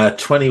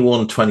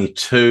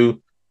 21-22,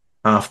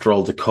 after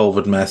all the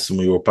COVID mess, and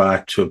we were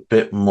back to a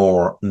bit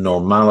more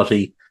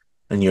normality.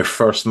 And your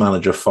first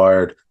manager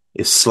fired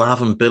is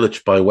Slaven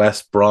Bilic by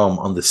West Brom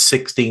on the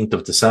 16th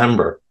of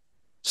December.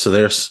 So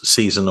there's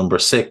season number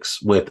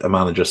 6 with a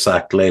manager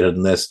sacked later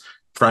than this.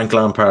 Frank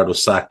Lampard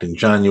was sacked in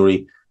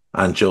January,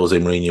 and Jose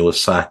Mourinho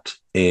was sacked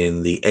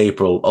in the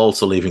April,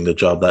 also leaving the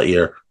job that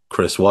year,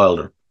 Chris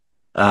Wilder.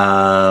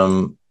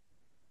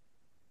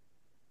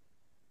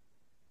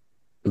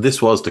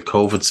 This was the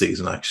COVID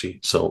season, actually,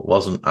 so it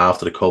wasn't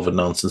after the COVID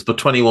nonsense, but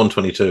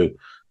 21-22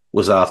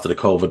 was after the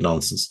COVID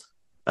nonsense.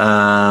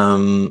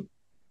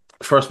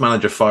 First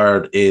manager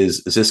fired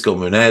is Xisco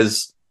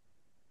Munez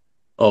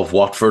of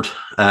Watford.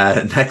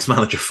 Next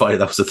manager fired,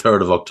 that was the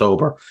 3rd of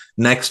October.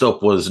 Next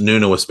up was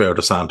Nuno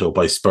Espirito Santo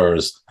by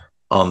Spurs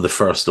on the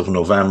 1st of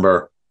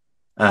November.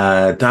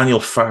 Daniel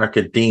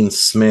Farke, Dean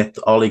Smith,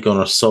 Ole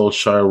Gunnar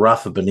Solskjaer,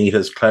 Rafa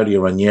Benitez,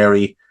 Claudio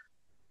Ranieri,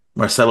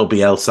 Marcelo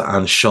Bielsa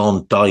and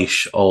Sean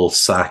Dyche all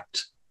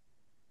sacked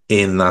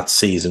in that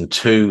season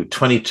too.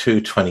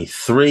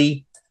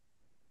 22-23,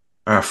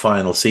 our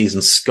final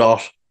season.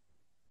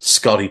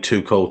 Scotty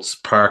Two Coats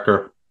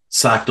Parker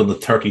sacked on the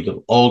 30th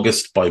of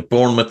August by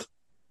Bournemouth.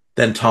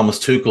 Then Thomas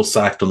Tuchel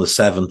sacked on the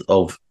 7th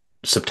of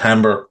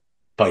September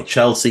by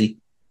Chelsea.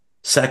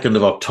 2nd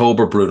of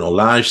October, Bruno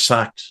Lage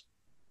sacked.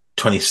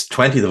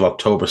 20th of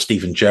October,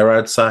 Steven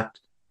Gerrard sacked.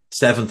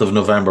 7th of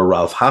November,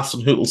 Ralph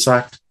Hasenhüttl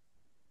sacked.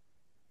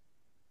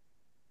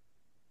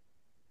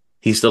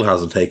 He still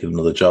hasn't taken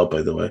another job,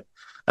 by the way.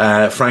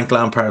 Frank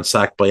Lampard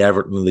sacked by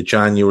Everton in the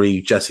January.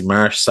 Jesse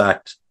Marsch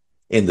sacked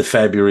in the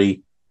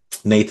February.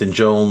 Nathan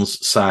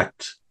Jones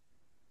sacked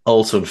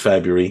also in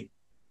February.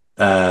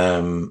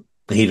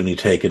 He'd only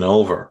taken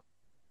over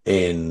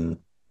in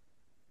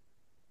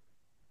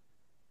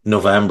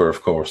November,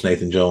 of course.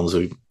 Nathan Jones,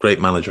 a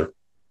great manager.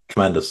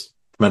 Tremendous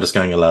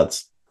gang of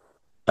lads.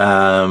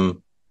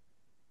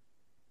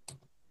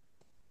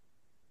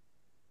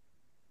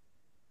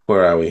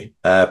 Where are we?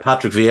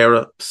 Patrick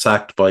Vieira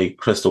sacked by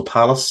Crystal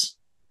Palace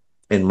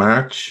in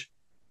March.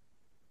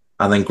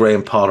 And then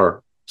Graham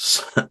Potter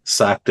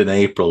sacked in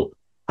April,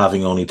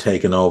 having only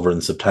taken over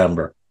in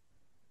September.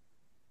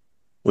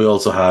 We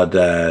also had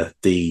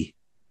the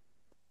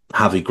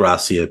Javi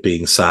Gracia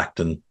being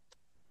sacked and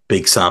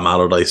Big Sam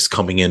Allardyce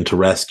coming in to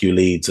rescue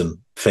Leeds and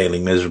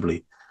failing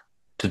miserably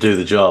to do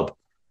the job.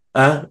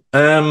 Right,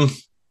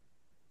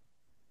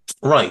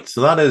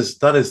 so that is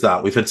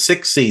that. We've had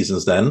 6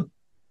 seasons then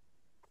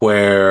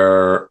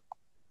where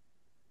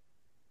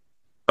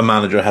a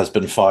manager has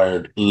been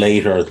fired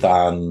later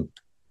than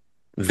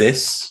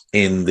this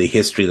in the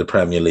history of the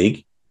Premier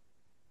League.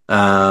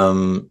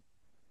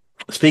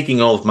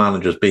 Speaking of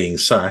managers being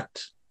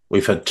sacked,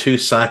 we've had 2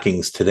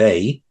 sackings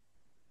today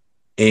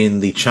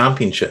in the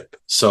Championship.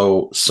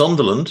 So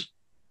Sunderland,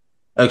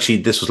 actually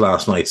this was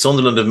last night,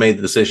 Sunderland have made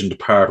the decision to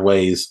part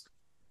ways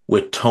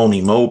with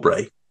Tony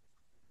Mowbray,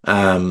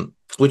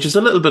 which is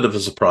a little bit of a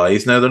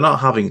surprise. Now, they're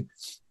not having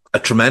a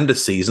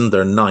tremendous season.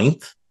 They're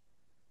 9th.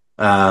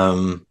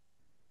 But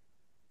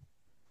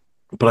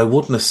I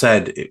wouldn't have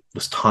said it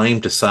was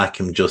time to sack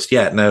him just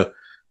yet. Now,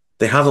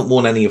 they haven't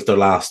won any of their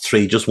last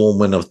 3, just one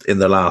win in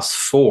their last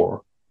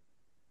 4.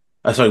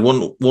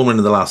 One win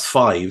in the last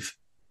 5.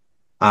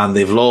 And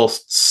they've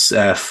lost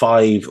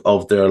 5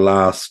 of their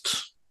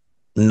last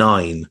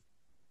 9.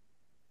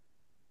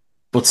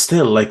 But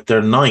still, like,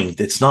 they're 9th.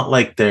 It's not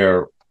like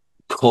they're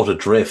cut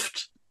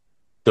adrift.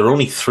 They're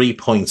only 3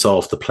 points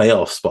off the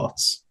playoff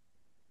spots.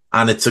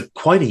 And it's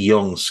quite a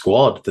young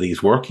squad that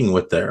he's working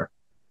with there.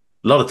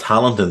 A lot of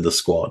talent in the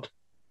squad.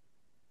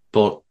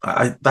 But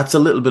that's a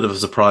little bit of a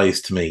surprise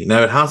to me.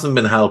 Now, it hasn't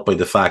been helped by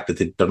the fact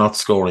that they're not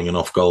scoring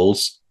enough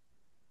goals.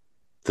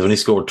 They've only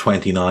scored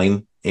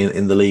 29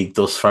 in the league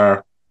thus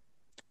far.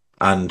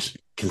 And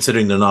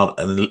considering they're not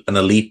an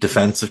elite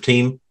defensive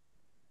team,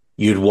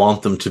 you'd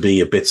want them to be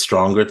a bit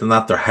stronger than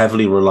that. They're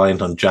heavily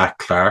reliant on Jack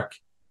Clark,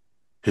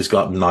 who's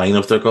got 9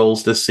 of their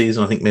goals this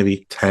season. I think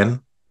maybe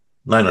 10,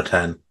 9 or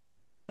 10.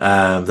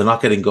 They're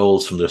not getting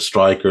goals from their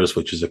strikers,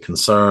 which is a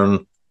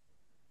concern.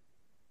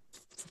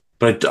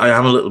 But I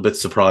am a little bit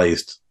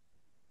surprised.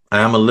 I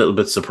am a little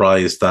bit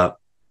surprised that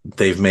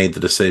they've made the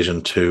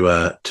decision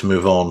to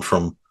move on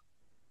from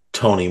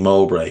Tony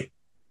Mowbray.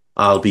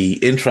 I'll be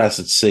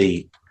interested to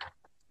see.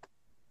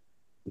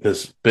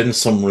 There's been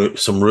some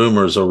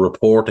rumours or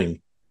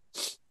reporting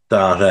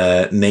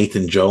that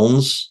Nathan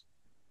Jones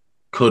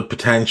could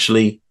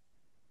potentially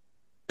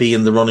be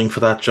in the running for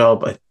that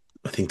job. I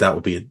think that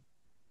would be a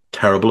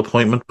terrible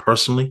appointment,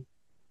 personally.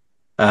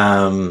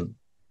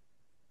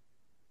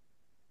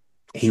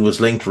 He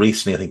was linked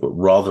recently, I think, with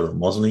Rotherham,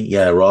 wasn't he?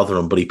 Yeah,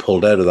 Rotherham, but he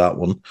pulled out of that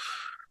one.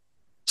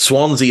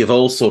 Swansea have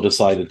also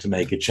decided to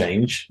make a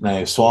change.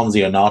 Now,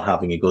 Swansea are not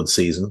having a good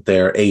season.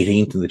 They're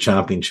 18th in the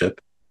Championship.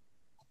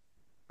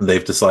 And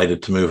they've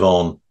decided to move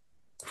on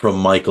from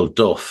Michael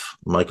Duff.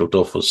 Michael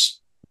Duff was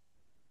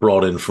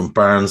brought in from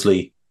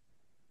Barnsley.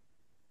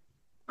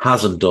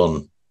 Hasn't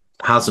done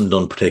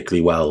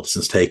particularly well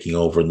since taking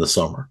over in the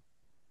summer.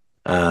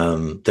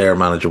 Their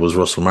manager was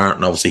Russell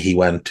Martin. Obviously, he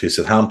went to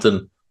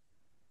Southampton.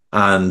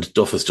 And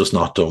Duff has just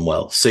not done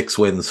well. 6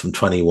 wins from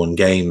 21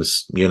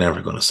 games. You're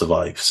never going to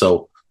survive.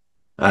 So,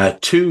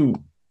 two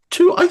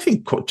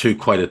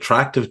quite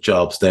attractive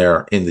jobs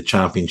there in the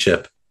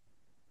Championship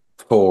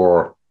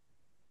for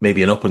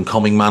maybe an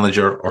up-and-coming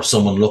manager or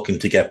someone looking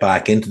to get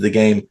back into the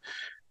game.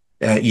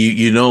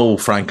 You know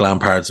Frank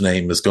Lampard's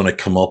name is going to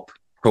come up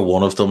for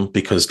one of them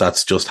because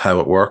that's just how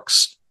it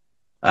works.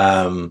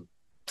 John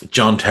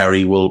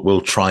Terry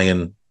will try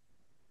and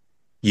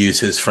use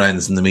his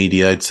friends in the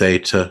media, I'd say,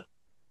 to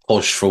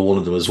push for one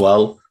of them as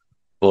well.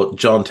 But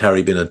John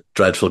Terry, being a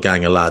dreadful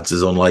gang of lads,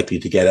 is unlikely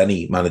to get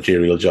any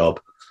managerial job.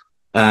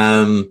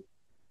 It's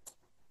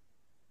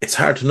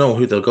hard to know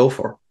who they'll go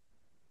for.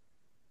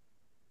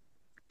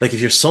 Like,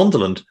 if you're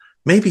Sunderland,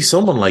 maybe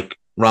someone like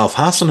Ralph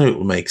Hasenhüttl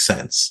will make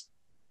sense.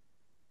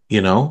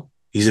 You know,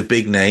 he's a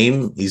big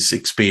name. He's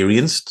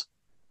experienced.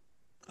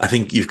 I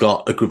think you've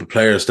got a group of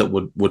players that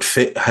would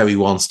fit how he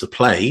wants to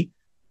play.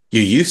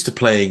 You're used to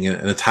playing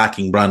an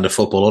attacking brand of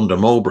football under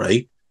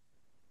Mowbray,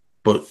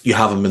 but you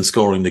haven't been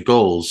scoring the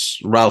goals.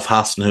 Ralph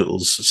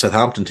Hasenhüttl's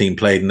Southampton team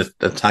played an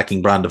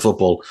attacking brand of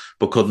football,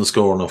 but couldn't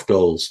score enough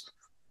goals.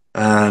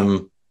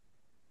 So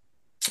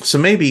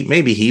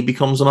maybe he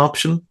becomes an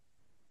option.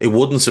 It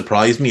wouldn't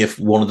surprise me if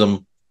one of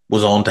them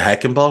was on to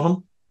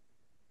Heckingbottom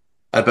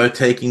about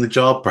taking the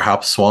job,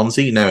 perhaps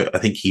Swansea. Now, I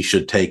think he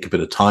should take a bit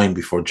of time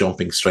before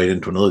jumping straight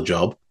into another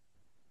job,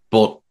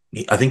 but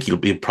I think he'll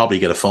probably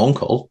get a phone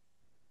call.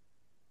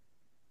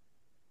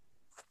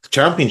 The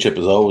Championship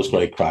is always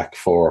great crack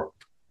for.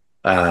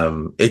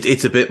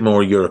 It's a bit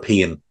more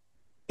European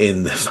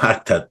in the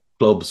fact that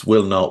clubs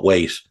will not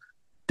wait;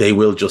 they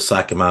will just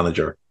sack a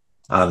manager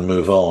and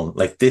move on.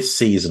 Like this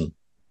season,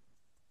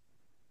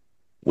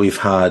 we've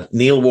had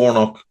Neil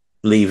Warnock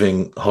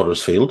leaving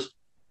Huddersfield.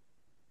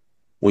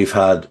 We've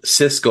had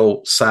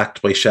Xisco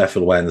sacked by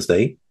Sheffield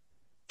Wednesday,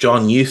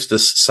 John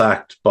Eustace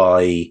sacked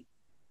by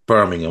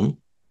Birmingham,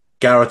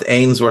 Gareth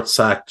Ainsworth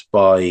sacked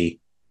by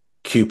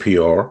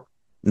QPR.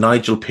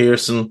 Nigel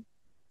Pearson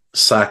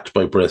sacked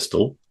by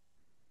Bristol,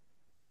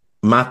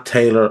 Matt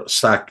Taylor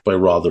sacked by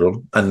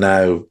Rotherham, and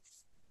now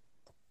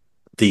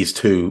these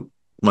two,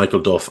 Michael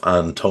Duff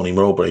and Tony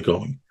Mowbray,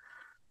 going.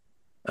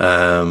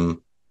 And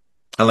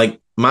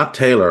like Matt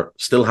Taylor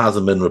still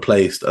hasn't been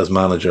replaced as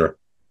manager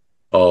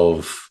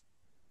of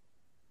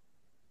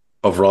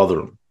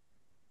Rotherham.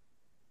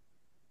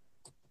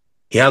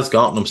 He has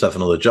gotten himself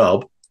another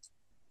job.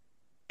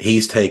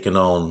 He's taken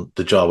on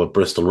the job at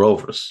Bristol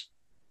Rovers.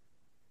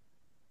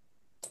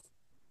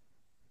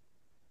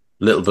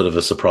 Little bit of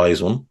a surprise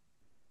one.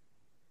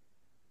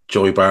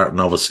 Joey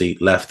Barton obviously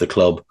left the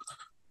club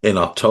in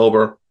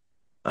October,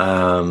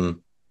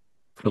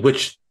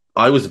 which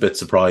I was a bit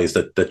surprised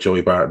that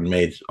Joey Barton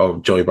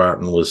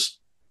was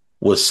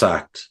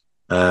sacked.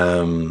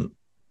 I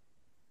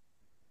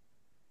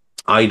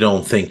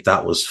don't think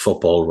that was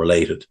football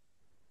related.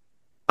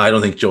 I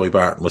don't think Joey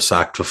Barton was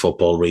sacked for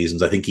football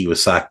reasons. I think he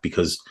was sacked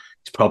because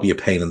he's probably a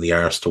pain in the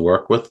arse to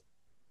work with.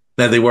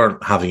 Now, they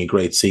weren't having a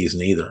great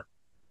season either.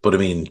 But I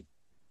mean,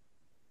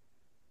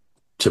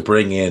 to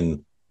bring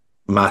in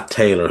Matt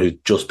Taylor,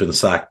 who'd just been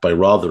sacked by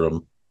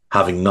Rotherham,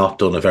 having not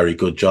done a very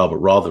good job at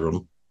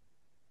Rotherham,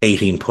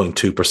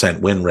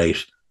 18.2% win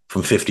rate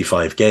from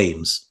 55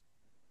 games.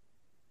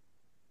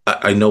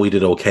 I know he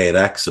did okay at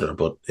Exeter,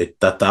 but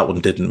that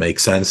one didn't make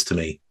sense to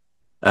me.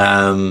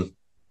 But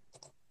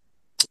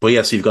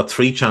yes, you've got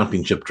 3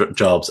 championship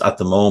jobs at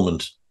the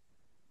moment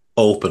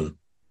open,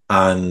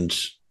 and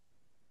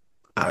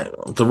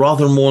the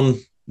Rotherham one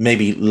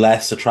maybe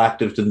less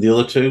attractive than the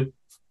other 2.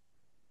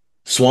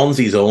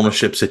 Swansea's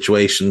ownership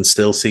situation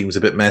still seems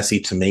a bit messy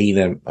to me.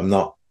 Now, I'm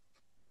not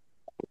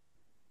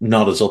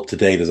as up to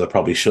date as I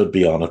probably should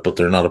be on it, but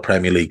they're not a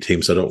Premier League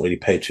team, so I don't really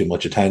pay too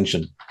much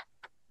attention.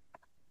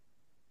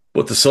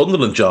 But the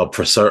Sunderland job,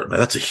 for certain,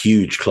 that's a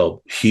huge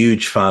club,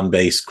 huge fan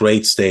base,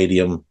 great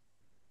stadium,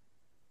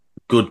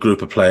 good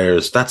group of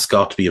players. That's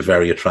got to be a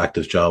very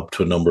attractive job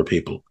to a number of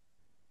people.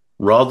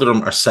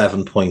 Rotherham are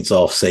 7 points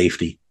off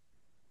safety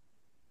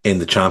in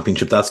the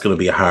Championship. That's going to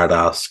be a hard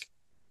ask.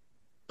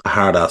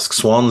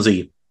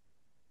 Swansea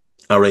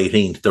are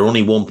 18th. They're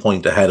only 1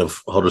 point ahead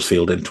of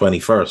Huddersfield in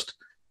 21st,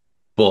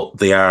 but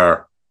they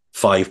are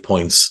 5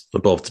 points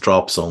above the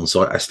drop zone.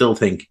 So I still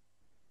think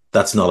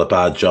that's not a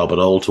bad job at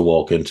all to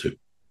walk into.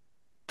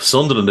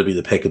 Sunderland to be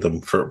the pick of them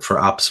for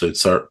absolute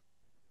certain.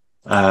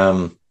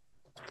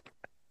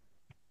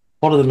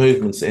 What are the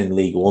movements in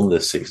League One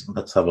this season?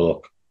 Let's have a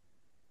look.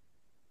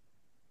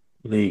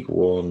 League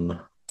One.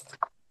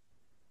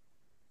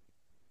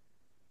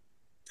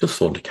 Just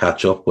fun to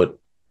catch up with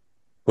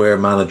where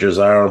managers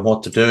are and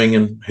what they're doing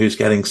and who's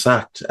getting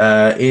sacked.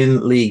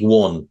 In League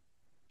One,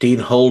 Dean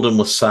Holden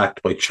was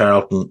sacked by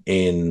Charlton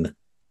in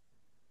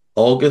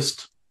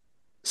August.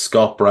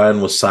 Scott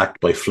Brown was sacked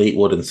by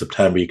Fleetwood in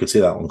September. You could see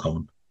that one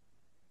coming.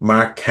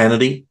 Mark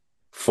Kennedy,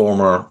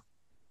 former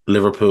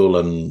Liverpool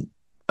and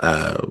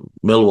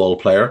Millwall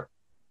player,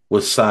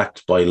 was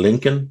sacked by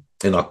Lincoln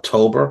in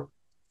October.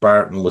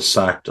 Barton was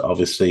sacked,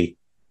 obviously.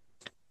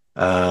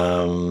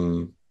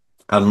 And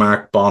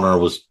Mark Bonner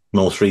was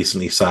most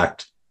recently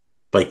sacked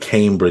by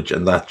Cambridge,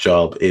 and that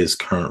job is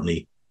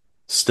currently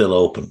still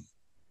open.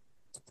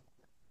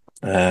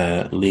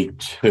 League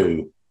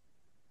Two.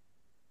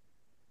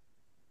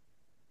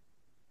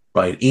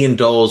 Right, Ian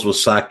Dawes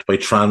was sacked by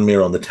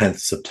Tranmere on the 10th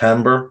of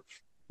September.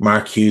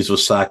 Mark Hughes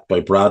was sacked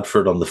by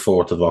Bradford on the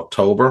 4th of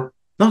October.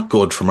 Not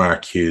good for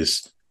Mark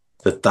Hughes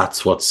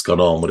that's what's gone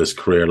on with his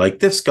career. Like,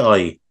 this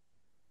guy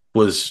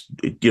was,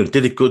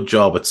 did a good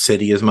job at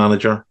City as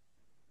manager,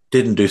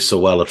 didn't do so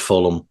well at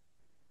Fulham,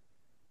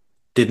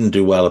 didn't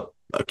do well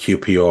at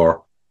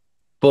QPR,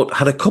 but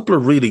had a couple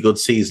of really good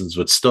seasons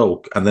with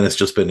Stoke, and then it's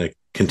just been a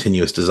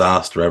continuous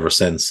disaster ever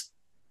since.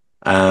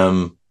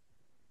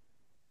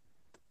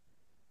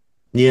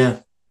 Yeah,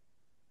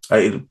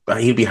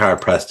 he'd be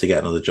hard-pressed to get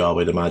another job,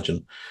 I'd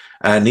imagine.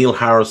 Neil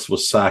Harris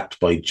was sacked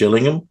by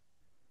Gillingham.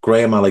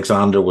 Graham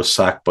Alexander was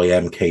sacked by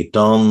MK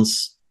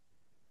Dons.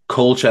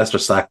 Colchester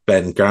sacked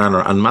Ben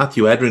Garner, and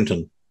Matthew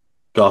Edrington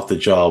got the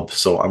job.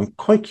 So I'm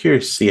quite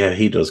curious to see how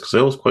he does, because I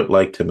always quite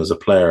liked him as a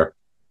player.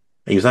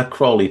 He was at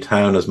Crawley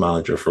Town as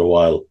manager for a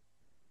while.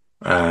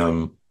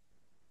 It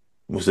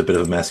was a bit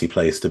of a messy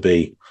place to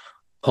be.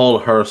 Paul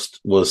Hurst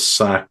was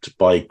sacked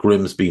by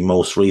Grimsby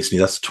most recently.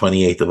 That's the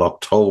 28th of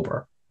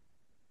October.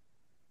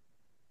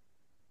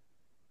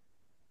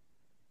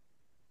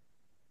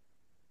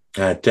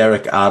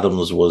 Derek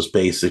Adams was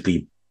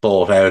basically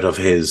bought out of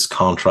his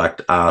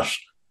contract at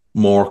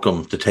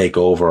Morecambe to take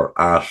over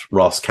at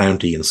Ross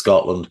County in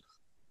Scotland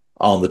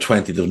on the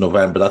 20th of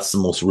November. That's the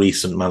most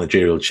recent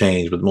managerial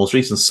change, but the most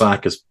recent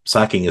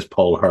sacking is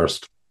Paul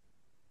Hurst,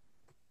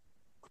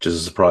 which is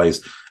a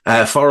surprise.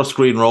 Forest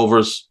Green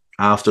Rovers,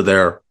 after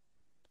their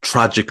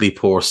tragically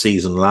poor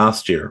season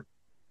last year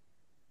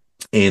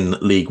in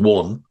League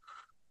One,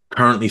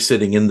 currently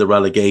sitting in the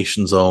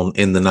relegation zone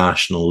in the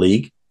National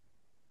League.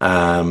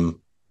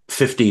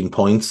 15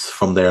 points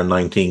from their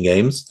 19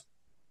 games.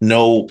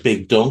 No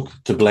Big Dunk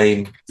to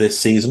blame this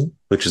season,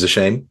 which is a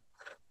shame.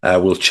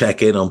 We'll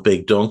check in on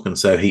Big Dunk and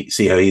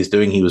see how he's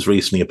doing. He was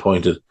recently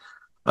appointed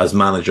as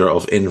manager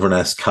of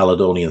Inverness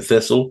Caledonian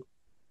Thistle.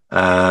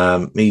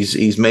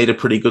 He's made a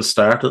pretty good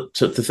start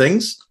to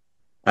things.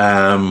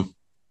 8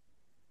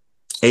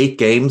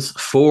 games,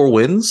 4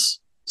 wins.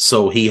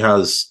 So he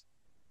has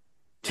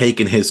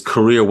taken his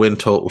career win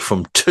total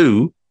from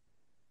 2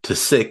 to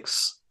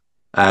 6.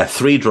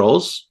 3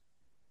 draws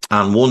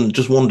and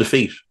just one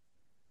defeat.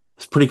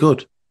 It's pretty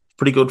good.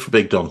 Pretty good for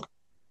Big Dunk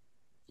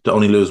to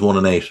only lose 1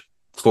 and 8.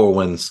 4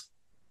 wins.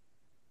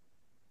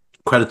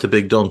 Credit to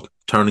Big Dunk,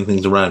 turning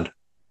things around.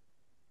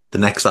 The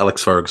next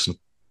Alex Ferguson.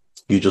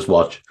 You just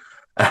watch.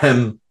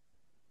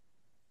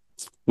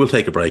 We'll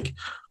take a break.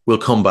 We'll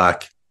come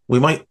back. We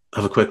might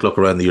have a quick look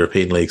around the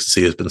European leagues to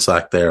see who's been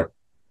sacked there.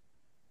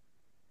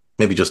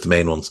 Maybe just the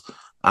main ones.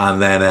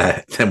 And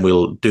then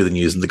we'll do the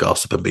news and the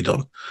gossip and be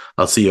done.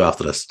 I'll see you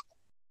after this.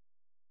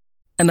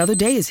 Another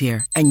day is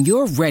here, and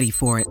you're ready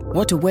for it.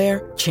 What to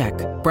wear? Check.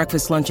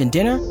 Breakfast, lunch, and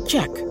dinner?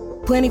 Check.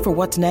 Planning for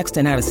what's next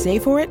and how to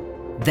save for it?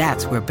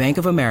 That's where Bank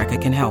of America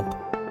can help.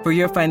 For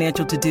your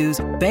financial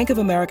to-dos, Bank of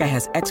America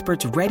has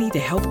experts ready to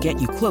help get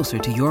you closer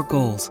to your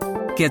goals.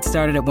 Get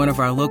started at one of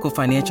our local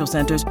financial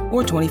centers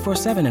or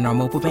 24/7 in our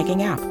mobile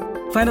banking app.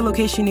 Find a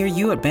location near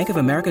you at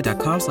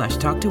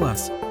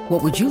bankofamerica.com/talktous.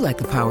 What would you like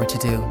the power to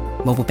do?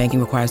 Mobile banking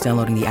requires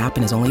downloading the app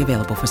and is only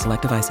available for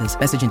select devices.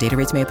 Message and data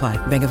rates may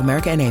apply. Bank of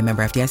America N.A.,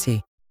 member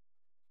FDIC.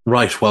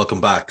 Right, welcome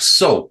back.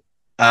 So,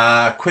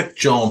 quick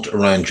jaunt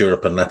around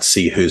Europe and let's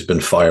see who's been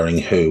firing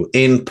who.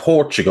 In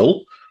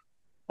Portugal,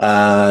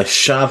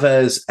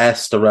 Chaves,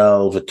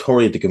 Estoril,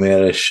 Vitória de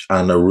Guimarães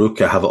and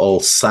Arouca have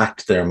all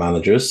sacked their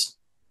managers.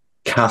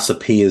 Casa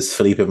Pia's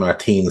Felipe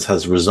Martins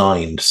has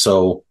resigned.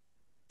 So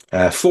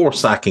 4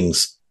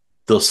 sackings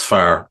thus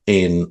far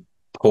in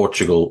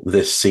Portugal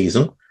this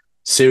season.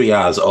 Serie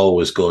A is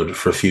always good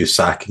for a few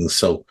sackings,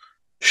 so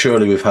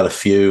surely we've had a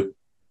few.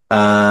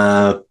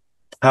 Paulo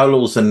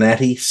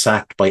Zanetti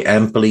sacked by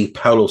Empoli.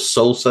 Paulo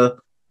Sousa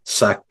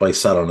sacked by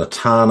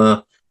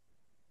Salernitana.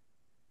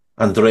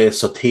 Andrea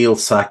Sotil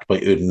sacked by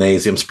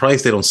Udinese. I'm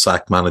surprised they don't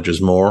sack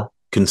managers more,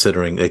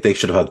 considering they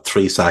should have had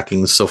 3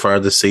 sackings so far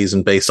this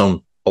season based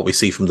on what we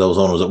see from those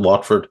owners at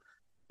Watford.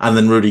 And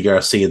then Rudy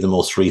Garcia, the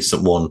most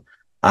recent one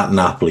at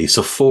Napoli.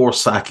 So 4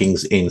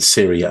 sackings in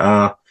Serie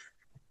A.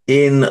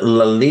 In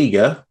La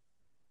Liga,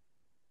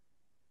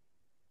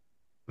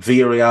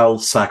 Villarreal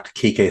sacked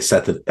Quique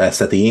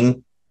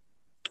Setién.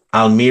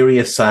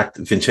 Almeria sacked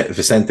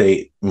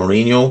Vicente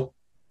Mourinho.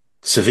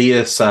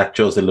 Sevilla sacked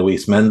Jose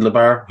Luis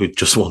Mendilibar, who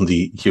just won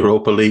the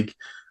Europa League.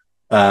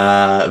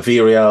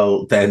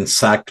 Villarreal then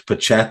sacked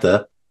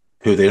Pacheta,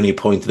 who they only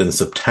appointed in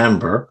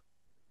September.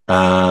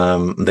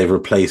 They've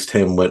replaced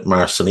him with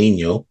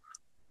Marcelinho.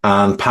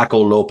 And Paco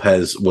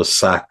Lopez was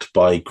sacked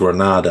by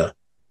Granada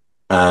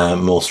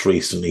most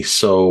recently.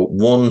 So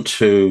 1,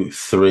 2,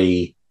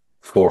 3,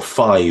 4,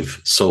 5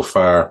 so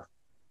far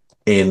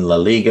in La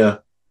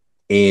Liga.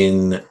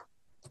 In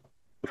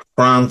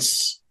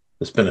France,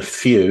 there's been a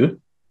few.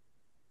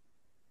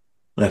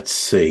 Let's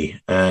see.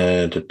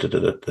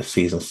 The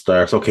season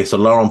starts. Okay, so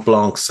Laurent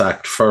Blanc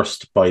sacked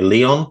first by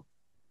Lyon.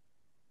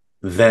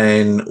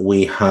 Then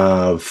we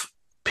have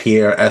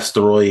Pierre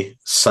Estoril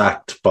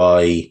sacked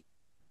by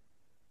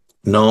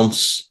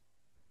Nantes.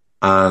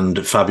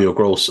 And Fabio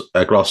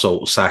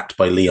Grosso sacked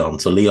by Lyon.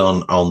 So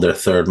Lyon on their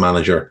 3rd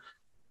manager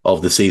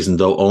of the season,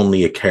 though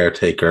only a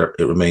caretaker.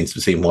 It remains to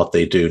be seen what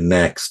they do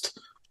next.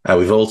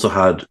 We've also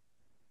had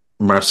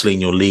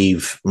Marcelinho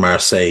leave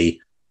Marseille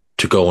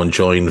to go and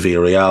join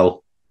Villarreal.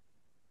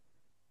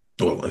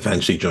 Well,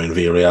 eventually join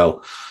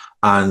Villarreal.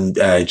 And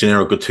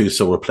Gennaro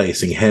Gattuso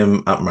replacing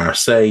him at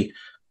Marseille.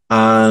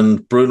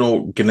 And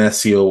Bruno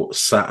Genesio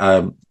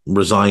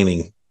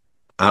resigning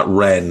at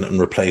Rennes and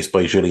replaced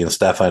by Julien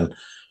Stéphan,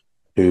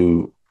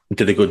 who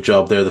did a good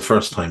job there the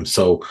first time.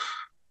 So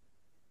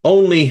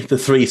only the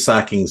 3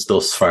 sackings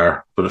thus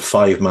far, but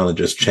 5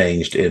 managers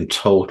changed in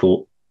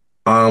total.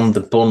 On the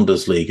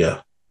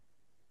Bundesliga,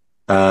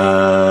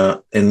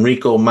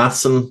 Enrico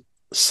Maassen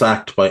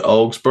sacked by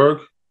Augsburg.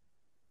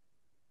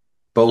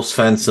 Bo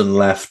Svensson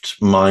left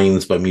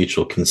Mainz by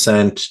mutual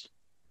consent.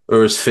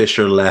 Urs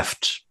Fischer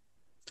left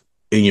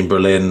Union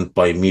Berlin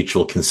by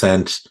mutual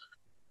consent.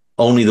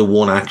 Only the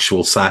 1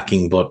 actual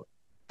sacking, but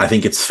I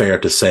think it's fair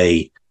to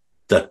say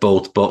that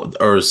both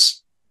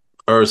Urs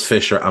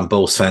Fischer and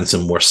Bo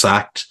Svensson were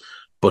sacked,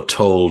 but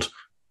told,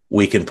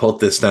 we can put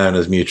this down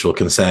as mutual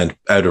consent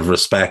out of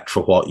respect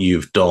for what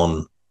you've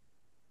done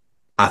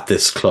at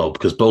this club.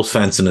 Because Bo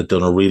Svensson had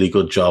done a really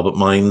good job at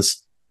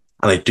Mainz,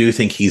 and I do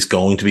think he's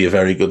going to be a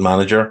very good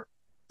manager.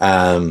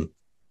 But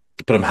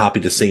I'm happy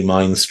to see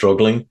Mainz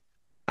struggling.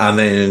 And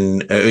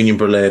then Union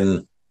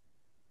Berlin,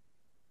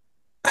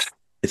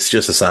 it's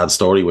just a sad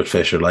story with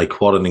Fischer.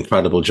 Like, what an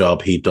incredible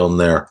job he'd done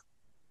there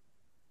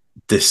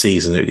this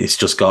season. It's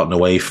just gotten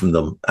away from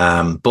them.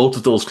 Both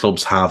of those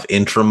clubs have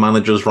interim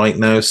managers right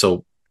now,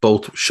 so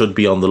both should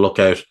be on the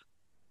lookout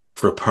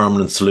for a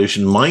permanent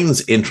solution.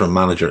 Mine's interim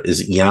manager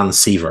is Jan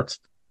Sievert,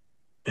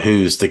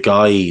 who's the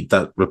guy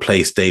that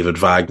replaced David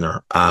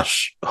Wagner at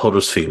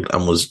Huddersfield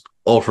and was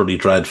utterly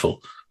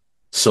dreadful.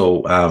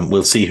 So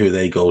we'll see who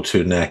they go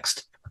to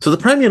next. So the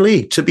Premier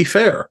League, to be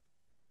fair,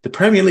 the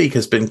Premier League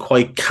has been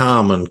quite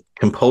calm and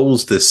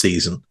composed this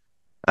season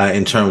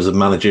in terms of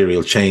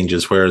managerial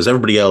changes, whereas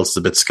everybody else is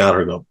a bit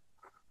scattergun.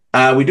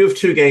 We do have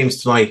 2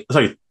 games tonight.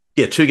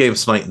 2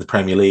 games tonight in the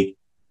Premier League.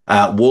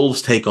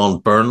 Wolves take on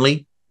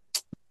Burnley.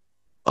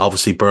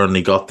 Obviously,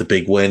 Burnley got the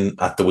big win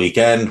at the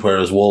weekend,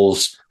 whereas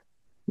Wolves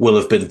will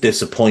have been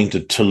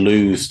disappointed to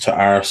lose to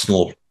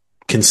Arsenal,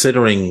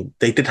 considering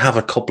they did have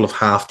a couple of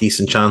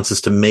half-decent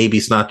chances to maybe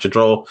snatch a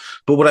draw.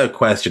 But without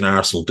question,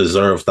 Arsenal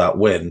deserved that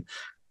win.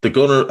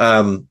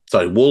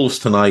 Wolves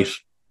tonight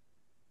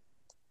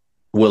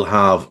will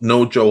have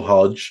no Joe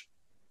Hodge,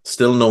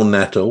 still no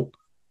Neto,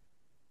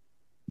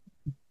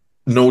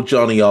 no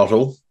Johnny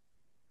Otto.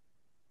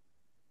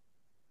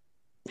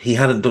 He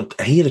had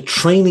a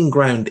training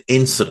ground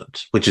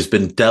incident, which has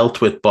been dealt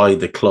with by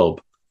the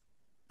club,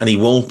 and he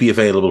won't be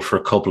available for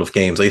a couple of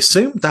games. I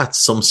assume that's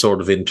some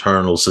sort of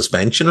internal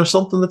suspension or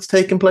something that's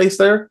taken place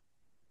there.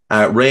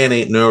 Rayan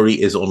Aït-Nouri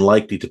is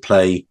unlikely to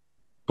play,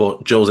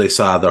 but Jose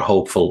Sa, they're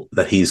hopeful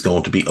that he's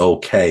going to be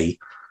okay.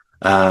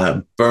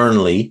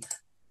 Burnley,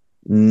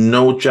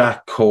 no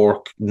Jack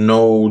Cork,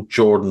 no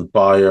Jordan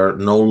Beyer,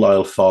 no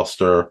Lyle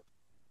Foster,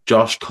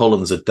 Josh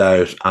Cullen's a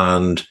doubt,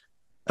 and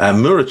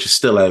Muric is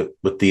still out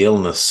with the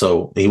illness,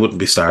 so he wouldn't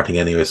be starting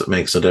anyway, so it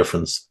makes no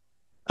difference.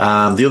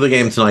 The other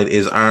game tonight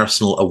is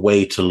Arsenal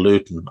away to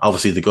Luton.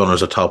 Obviously, the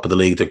Gunners are top of the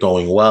league. They're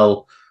going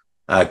well.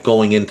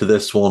 Going into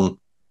this one,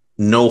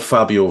 no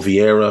Fabio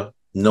Vieira,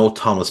 no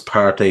Thomas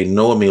Partey,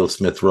 no Emile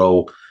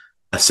Smith-Rowe.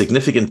 A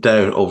significant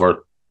doubt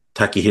over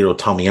Takehiro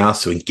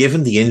Tomiyasu. And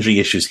given the injury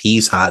issues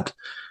he's had,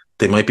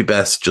 they might be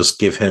best just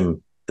give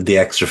him the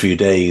extra few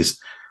days.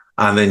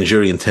 And then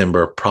Jurrien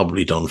Timber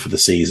probably done for the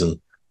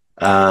season.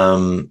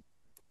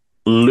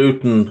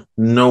 Luton,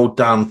 no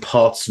Dan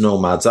Potts, no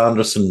Mads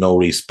Anderson, no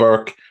Reece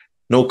Burke,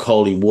 no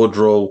Cauley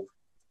Woodrow.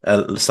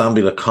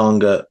 Sambi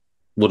Lokonga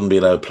wouldn't be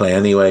allowed to play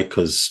anyway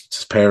because it's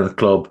his parent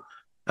club.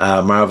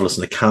 Marvelous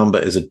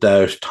Nakamba is a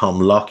doubt. Tom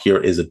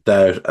Lockyer is a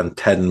doubt. And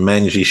Ted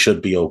Menji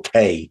should be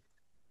okay.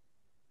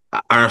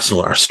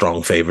 Arsenal are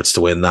strong favourites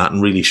to win that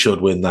and really should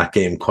win that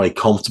game quite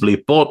comfortably.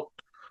 But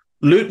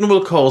Luton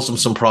will cause them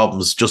some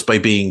problems just by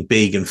being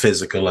big and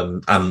physical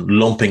and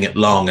lumping it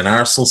long. And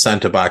Arsenal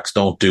centre-backs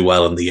don't do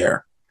well in the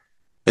air,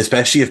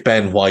 especially if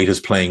Ben White is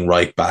playing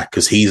right back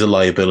because he's a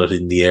liability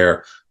in the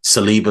air.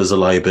 Saliba's a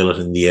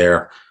liability in the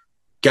air.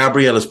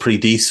 Gabriel is pretty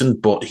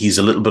decent, but he's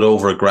a little bit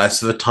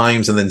over-aggressive at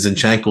times. And then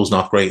Zinchenko's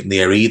not great in the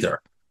air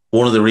either.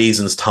 One of the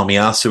reasons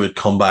Tomiyasu would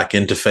come back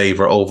into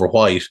favour over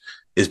White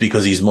is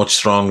because he's much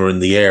stronger in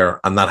the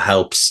air, and that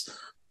helps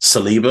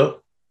Saliba.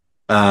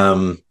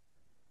 That's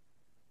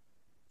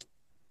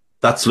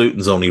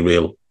Luton's only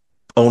real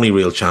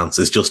chance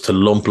is just to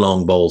lump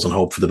long balls and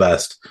hope for the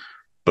best.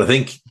 But I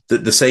think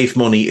the safe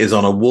money is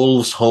on a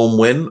Wolves home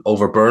win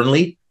over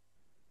Burnley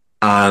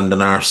and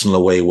an Arsenal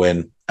away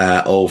win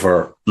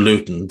over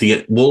Luton.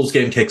 The Wolves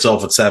game kicks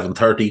off at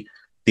 7:30,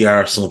 the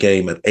Arsenal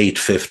game at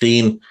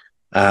 8:15.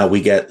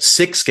 We get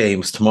 6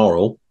 games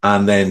tomorrow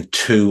and then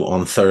 2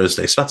 on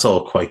Thursday. So that's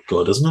all quite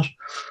good, isn't it?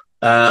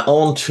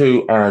 On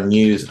to our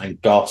news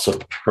and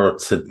gossip for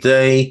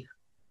today.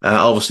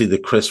 Obviously, the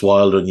Chris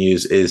Wilder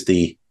news is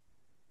the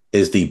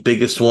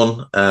biggest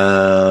one.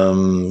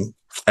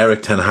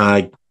 Erik ten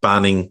Hag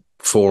banning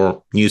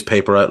 4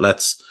 newspaper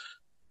outlets.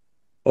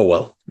 Oh,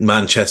 well,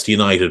 Manchester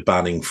United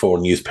banning 4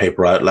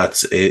 newspaper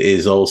outlets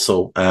is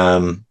also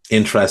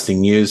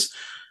interesting news.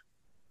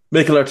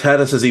 Mikel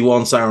Arteta says he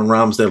wants Aaron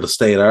Ramsdale to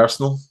stay at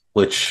Arsenal,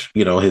 which,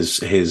 you know,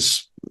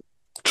 his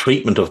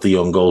treatment of the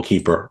young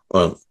goalkeeper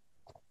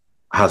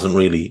hasn't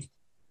really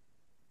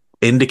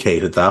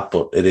indicated that,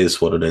 but it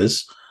is what it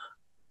is.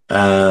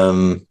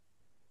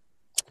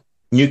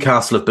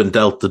 Newcastle have been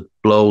dealt the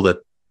blow that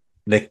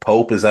Nick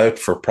Pope is out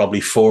for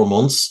probably 4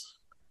 months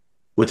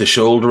with a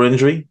shoulder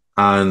injury,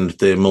 and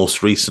the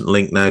most recent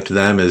link now to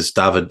them is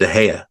David De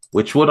Gea,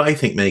 which would, I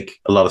think, make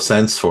a lot of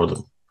sense for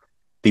them.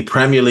 The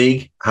Premier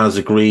League has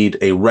agreed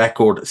a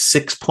record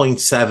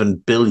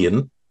 $6.7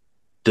 billion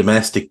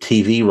domestic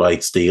TV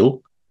rights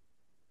deal,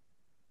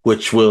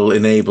 which will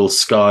enable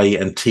Sky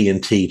and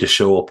TNT to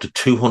show up to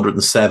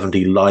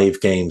 270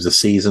 live games a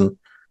season.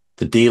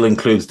 The deal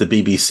includes the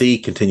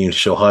BBC continuing to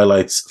show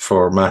highlights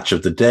for Match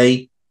of the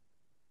Day,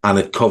 and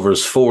it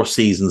covers 4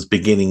 seasons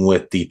beginning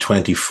with the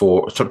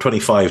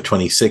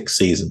 25-26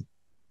 season.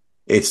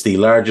 It's the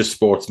largest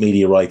sports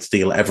media rights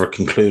deal ever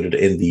concluded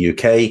in the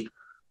UK.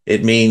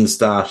 It means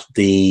that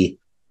the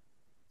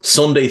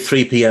Sunday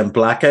 3 p.m.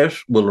 blackout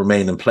will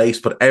remain in place,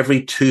 but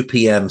every 2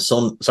 p.m.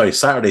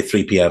 Saturday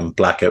 3 p.m.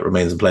 blackout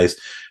remains in place,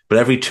 but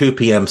every 2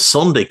 p.m.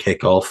 Sunday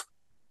kickoff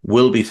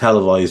will be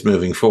televised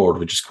moving forward,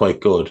 which is quite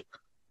good.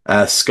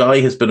 Sky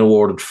has been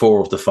awarded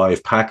 4 of the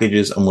 5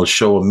 packages and will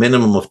show a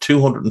minimum of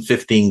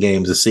 215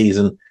 games a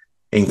season,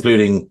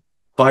 including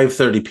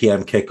 5:30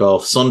 p.m.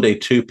 kickoff, Sunday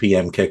 2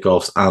 p.m.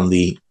 kickoffs, and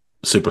the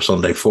Super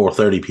Sunday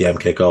 4:30 p.m.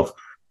 kickoff,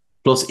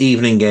 plus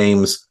evening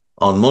games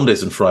on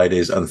Mondays and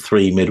Fridays and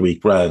 3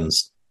 midweek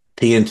rounds.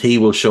 TNT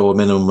will show a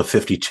minimum of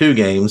 52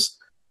 games,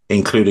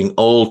 including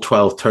all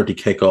 12:30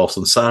 kickoffs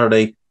on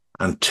Saturday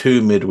and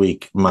 2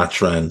 midweek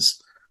match rounds.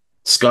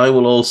 Sky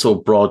will also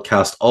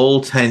broadcast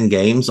all 10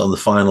 games on the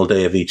final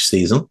day of each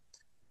season.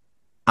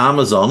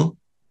 Amazon,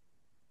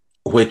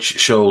 which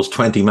shows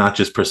 20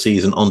 matches per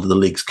season under the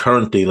league's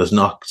current deal, has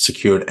not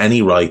secured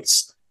any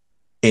rights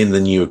in the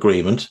new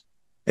agreement.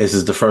 This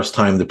is the first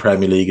time the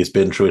Premier League has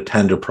been through a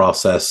tender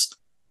process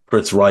for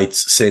its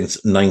rights since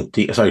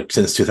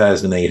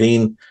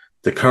 2018.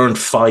 The current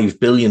 $5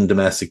 billion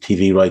domestic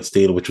TV rights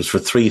deal, which was for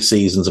 3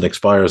 seasons and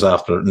expires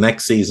after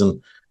next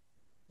season,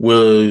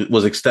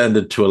 was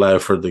extended to allow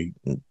for the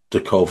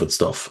COVID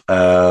stuff.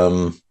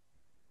 And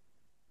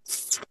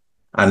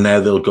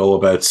now they'll go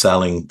about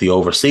selling the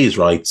overseas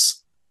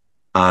rights,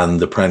 and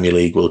the Premier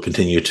League will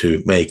continue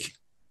to make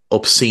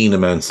obscene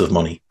amounts of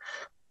money.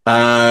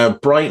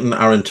 Brighton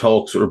are in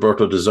talks with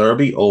Roberto De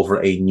Zerbi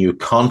over a new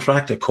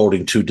contract,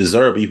 according to De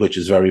Zerbi, which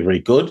is very, very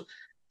good.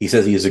 He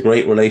says he has a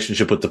great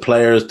relationship with the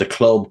players, the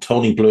club,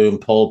 Tony Bloom,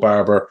 Paul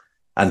Barber,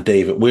 and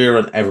David Weir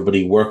and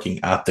everybody working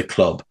at the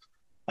club.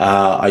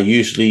 I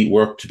usually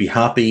work to be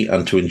happy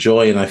and to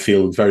enjoy, and I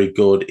feel very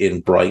good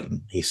in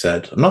Brighton, he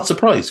said. I'm not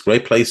surprised.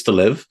 Great place to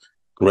live,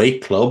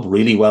 great club,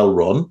 really well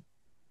run,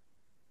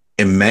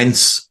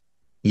 immense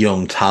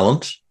young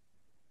talent,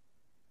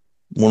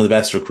 one of the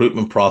best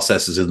recruitment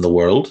processes in the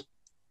world.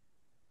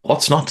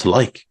 What's not to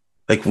like?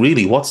 Like,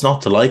 really, what's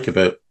not to like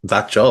about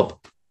that job?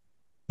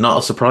 Not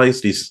a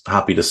surprise he's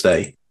happy to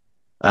stay.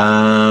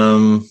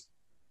 So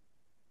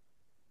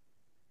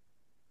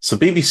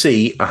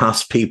BBC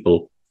asked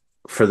people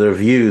for their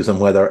views on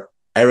whether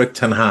Erik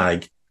ten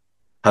Hag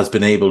has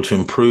been able to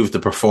improve the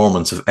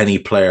performance of any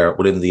player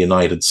within the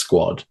United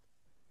squad.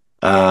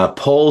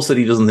 Paul said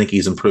he doesn't think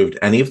he's improved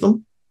any of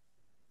them.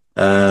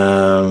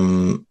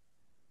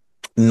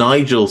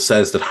 Nigel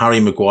says that Harry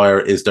Maguire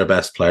is their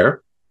best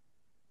player.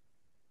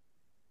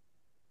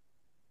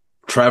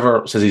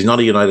 Trevor says he's not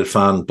a United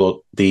fan, but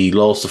the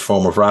loss of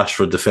form of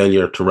Rashford, the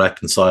failure to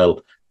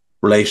reconcile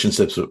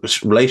relationships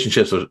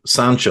with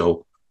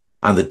Sancho,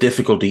 and the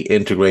difficulty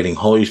integrating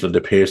Højlund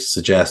appears to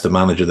suggest a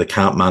manager that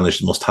can't manage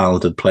the most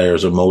talented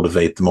players or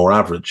motivate the more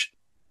average.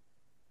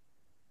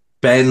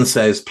 Ben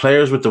says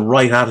players with the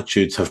right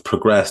attitudes have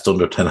progressed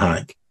under Ten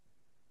Hag.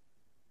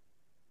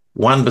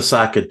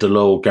 Wan-Bissaka,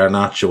 Dalot,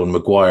 Garnacho and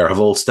Maguire have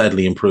all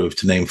steadily improved,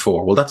 to name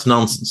four. Well, that's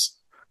nonsense,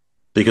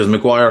 because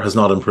Maguire has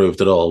not improved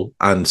at all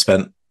and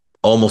spent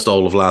almost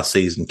all of last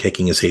season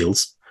kicking his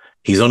heels.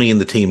 He's only in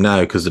the team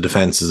now because the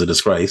defence is a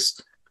disgrace.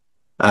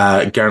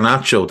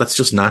 Garnacho, that's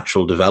just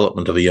natural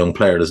development of a young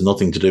player. There's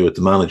nothing to do with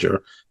the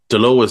manager.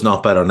 Dalot is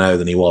not better now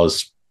than he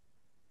was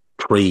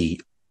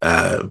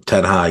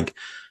pre-Ten Hag,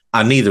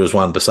 and neither is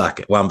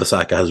Wan-Bissaka.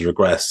 Wan-Bissaka has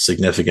regressed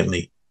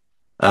significantly.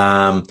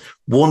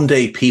 One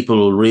day people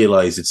will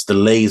realise it's the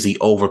lazy,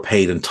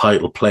 overpaid,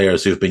 entitled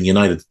players who've been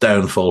United's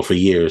downfall for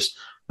years.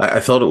 I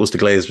thought it was the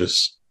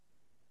Glazers.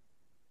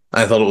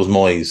 I thought it was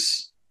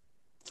Moyes,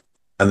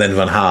 and then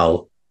Van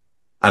Gaal,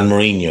 and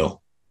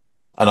Mourinho,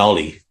 and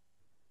Ollie.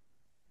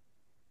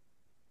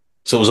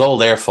 So it was all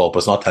their fault, but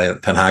it's not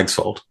Ten Hag's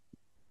fault.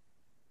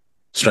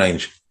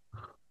 Strange.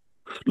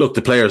 Look,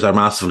 the players are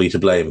massively to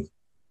blame,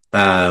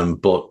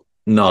 but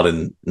not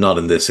in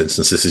this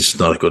instance. This is just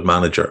not a good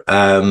manager.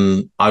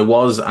 I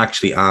was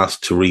actually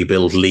asked to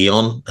rebuild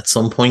Lyon at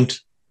some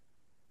point.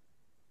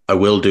 I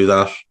will do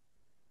that,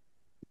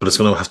 but it's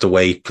going to have to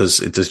wait because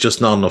there's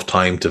just not enough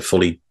time to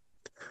fully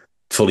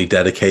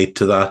dedicate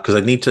to that, because I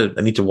need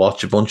to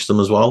watch a bunch of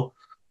them as well.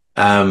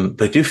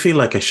 But I do feel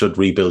like I should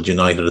rebuild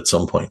United at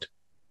some point.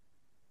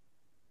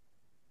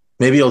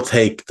 Maybe I'll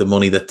take the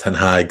money that Ten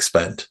Hag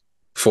spent,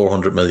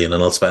 400 million,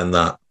 and I'll spend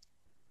that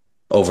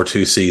over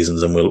 2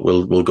 seasons, and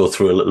we'll go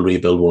through a little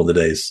rebuild one of the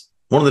days.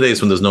 One of the days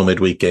when there's no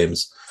midweek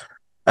games.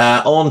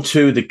 On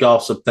to the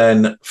gossip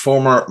then.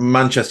 Former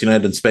Manchester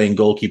United and Spain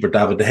goalkeeper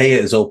David De Gea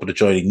is open to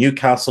joining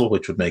Newcastle,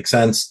 which would make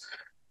sense.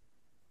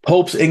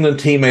 Pope's England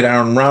teammate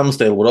Aaron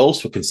Ramsdale would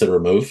also consider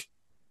a move,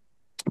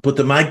 but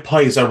the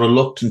Magpies are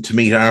reluctant to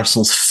meet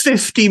Arsenal's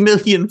 50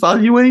 million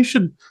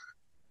valuation.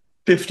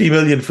 50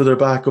 million for their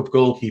backup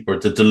goalkeeper.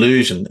 The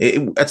delusion.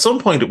 At some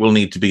point, it will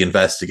need to be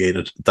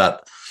investigated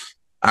that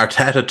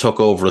Arteta took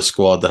over a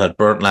squad that had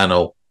Bernd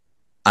Leno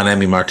and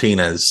Emi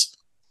Martinez,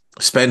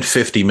 spent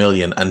 50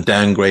 million and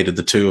downgraded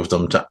the two of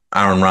them to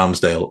Aaron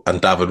Ramsdale and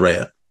David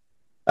Raya.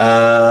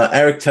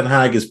 Erik ten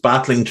Hag is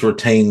battling to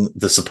retain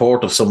the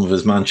support of some of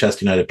his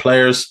Manchester United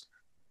players.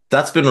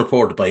 That's been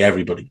reported by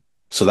everybody.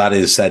 So that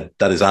is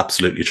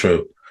absolutely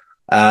true.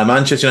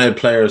 Manchester United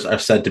players are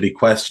said to be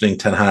questioning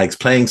Ten Hag's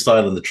playing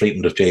style and the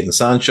treatment of Jadon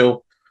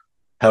Sancho.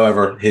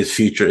 However, his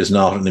future is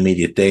not in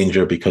immediate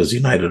danger because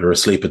United are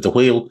asleep at the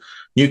wheel.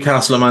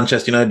 Newcastle and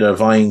Manchester United are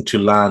vying to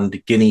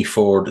land Guinea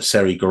forward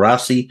Serhou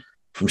Guirassy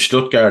from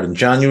Stuttgart in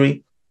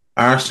January.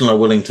 Arsenal are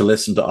willing to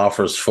listen to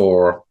offers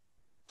for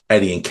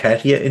Eddie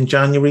Nketiah in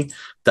January.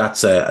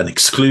 That's an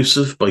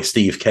exclusive by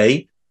Steve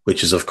Kay,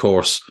 which is, of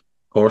course,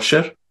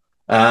 horseshit.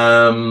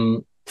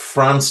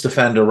 France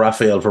defender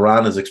Raphael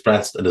Varane has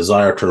expressed a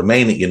desire to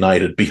remain at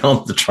United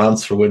beyond the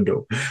transfer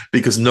window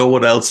because no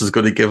one else is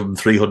going to give him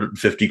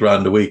 350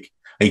 grand a week.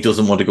 And he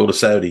doesn't want to go to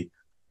Saudi.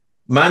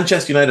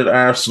 Manchester United,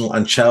 Arsenal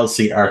and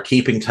Chelsea are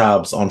keeping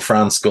tabs on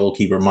France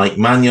goalkeeper Mike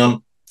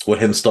Maignan, with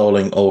him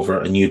stalling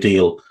over a new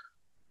deal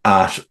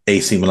at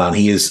AC Milan.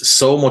 He is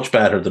so much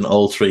better than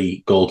all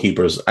 3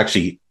 goalkeepers,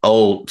 actually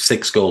all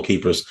 6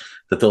 goalkeepers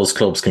that those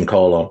clubs can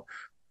call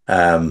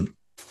on.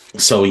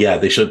 So yeah,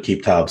 they should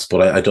keep tabs,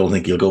 but I don't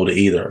think he'll go to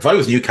either. If I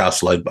was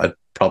Newcastle, I'd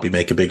probably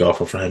make a big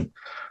offer for him.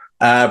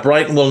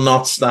 Brighton will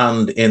not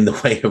stand in the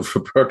way of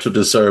Roberto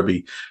De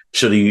Zerbi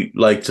should he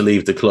like to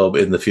leave the club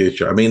in the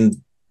future. I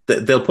mean,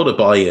 they'll put a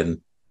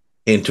buy-in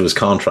into his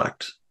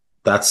contract.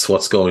 That's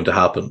what's going to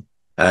happen.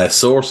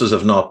 Sources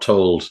have not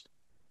told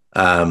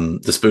the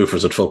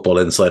spoofers at Football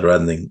Insider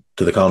anything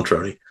to the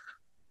contrary.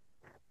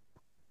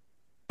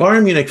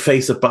 Bayern Munich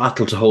face a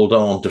battle to hold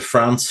on to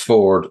France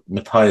forward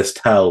Matthias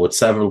Tell, with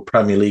several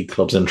Premier League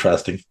clubs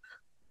interesting.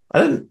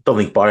 I don't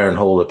think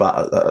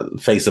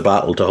Bayern face a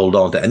battle to hold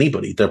on to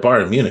anybody. They're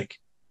Bayern Munich.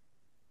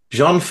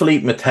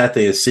 Jean-Philippe Matete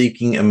is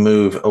seeking a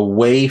move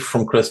away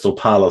from Crystal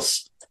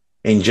Palace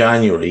in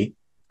January,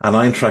 and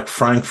Eintracht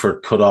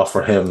Frankfurt could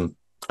offer him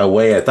a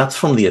way out. That's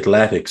from The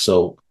Athletic,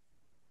 so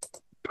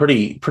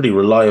pretty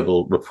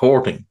reliable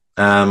reporting.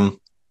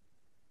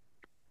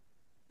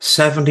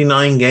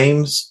 79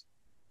 games,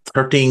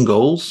 13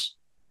 goals.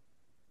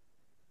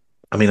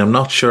 I mean, I'm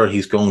not sure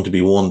he's going to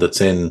be one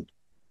that's in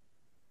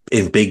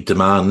big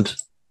demand,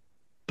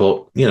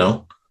 but, you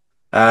know.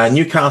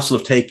 Newcastle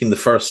have taken the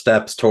first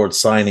steps towards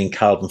signing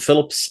Calvin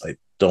Phillips. I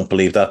don't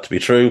believe that to be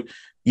true.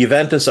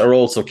 Juventus are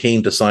also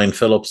keen to sign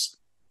Phillips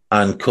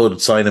and could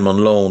sign him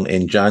on loan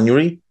in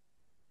January.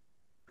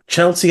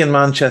 Chelsea and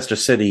Manchester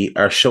City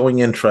are showing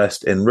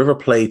interest in River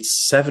Plate's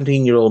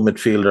 17-year-old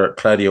midfielder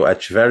Claudio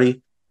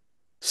Echeverri,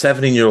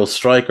 17-year-old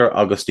striker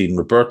Agustin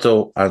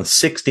Roberto, and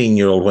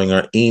 16-year-old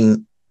winger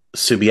Ian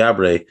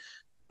Subiabre,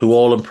 who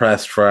all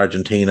impressed for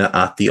Argentina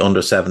at the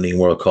Under-17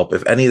 World Cup.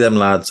 If any of them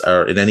lads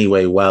are in any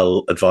way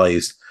well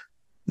advised,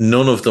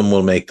 none of them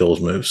will make those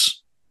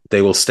moves.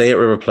 They will stay at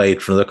River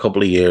Plate for another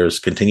couple of years,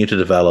 continue to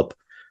develop,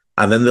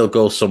 and then they'll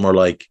go somewhere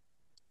like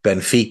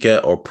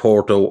Benfica or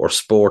Porto or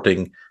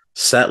Sporting,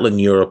 settle in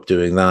Europe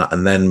doing that,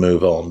 and then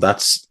move on.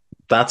 That's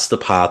the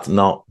path,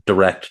 not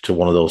direct to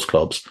one of those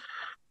clubs.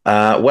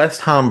 West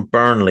Ham,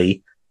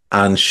 Burnley,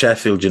 and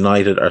Sheffield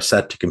United are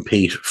set to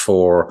compete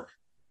for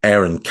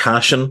Aaron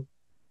Cashin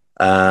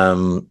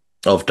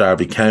of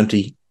Derby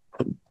County.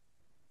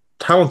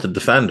 Talented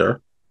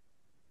defender,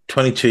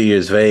 22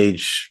 years of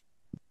age,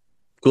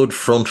 good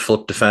front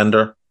foot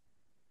defender.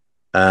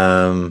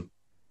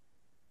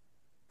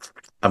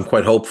 I'm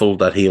quite hopeful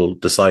that he'll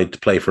decide to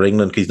play for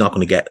England because I'm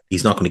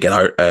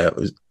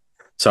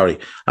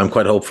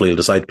quite hopeful he'll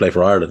decide to play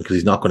for Ireland because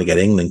he's not going to get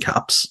England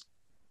caps.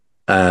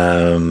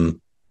 So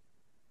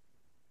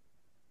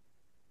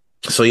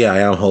yeah, I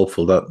am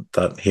hopeful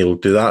that he'll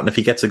do that. And if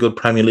he gets a good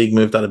Premier League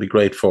move, that'd be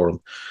great for him.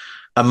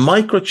 A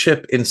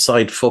microchip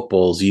inside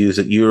footballs used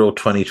at Euro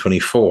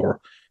 2024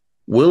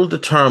 will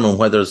determine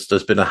whether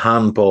there's been a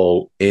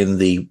handball in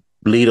the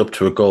lead up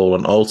to a goal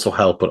and also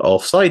help with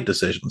offside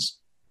decisions.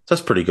 So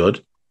that's pretty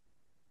good.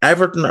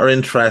 Everton are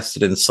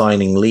interested in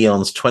signing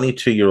Lyon's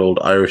 22-year-old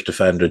Irish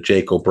defender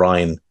Jake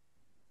O'Brien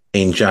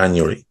in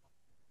January.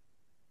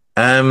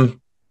 That's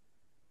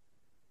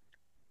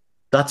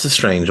a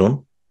strange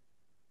one.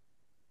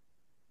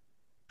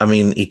 I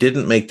mean, he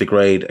didn't make the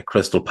grade at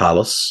Crystal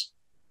Palace.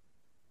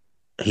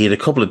 He had a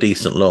couple of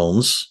decent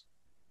loans.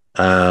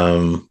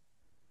 One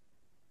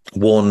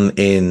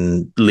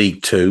in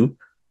League Two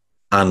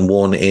and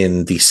one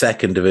in the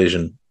second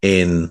division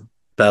in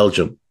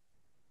Belgium.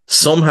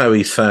 Somehow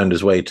he's found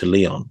his way to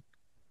Lyon.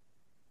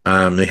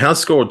 He has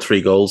scored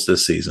 3 goals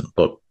this season,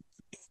 but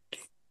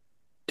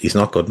he's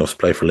not good enough to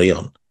play for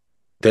Lyon.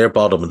 They're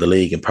bottom of the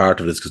league, and part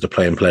of it is because they're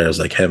playing players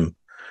like him.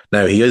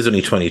 Now, he is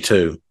only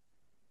 22,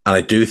 and I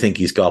do think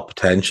he's got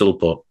potential,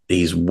 but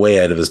he's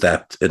way out of his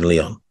depth in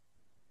Lyon.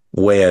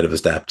 Way out of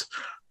his depth.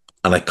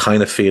 And I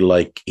kind of feel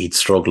like he'd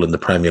struggle in the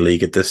Premier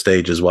League at this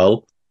stage as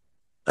well.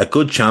 A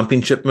good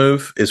championship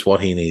move is what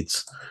he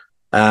needs.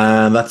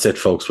 And that's it,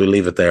 folks. We'll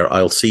leave it there.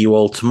 I'll see you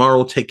all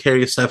tomorrow. Take care of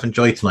yourself.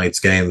 Enjoy tonight's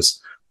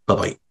games.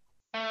 Bye-bye.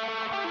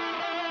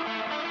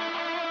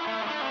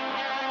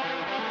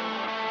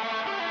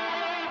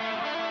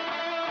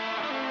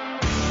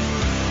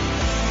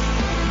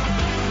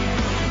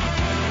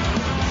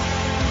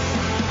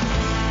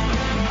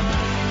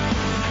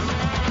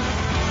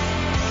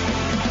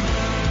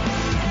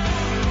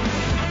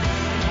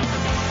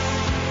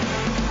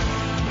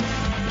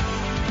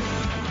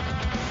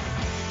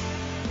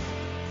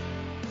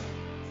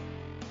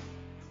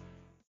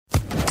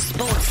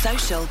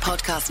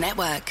 Podcast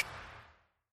Network.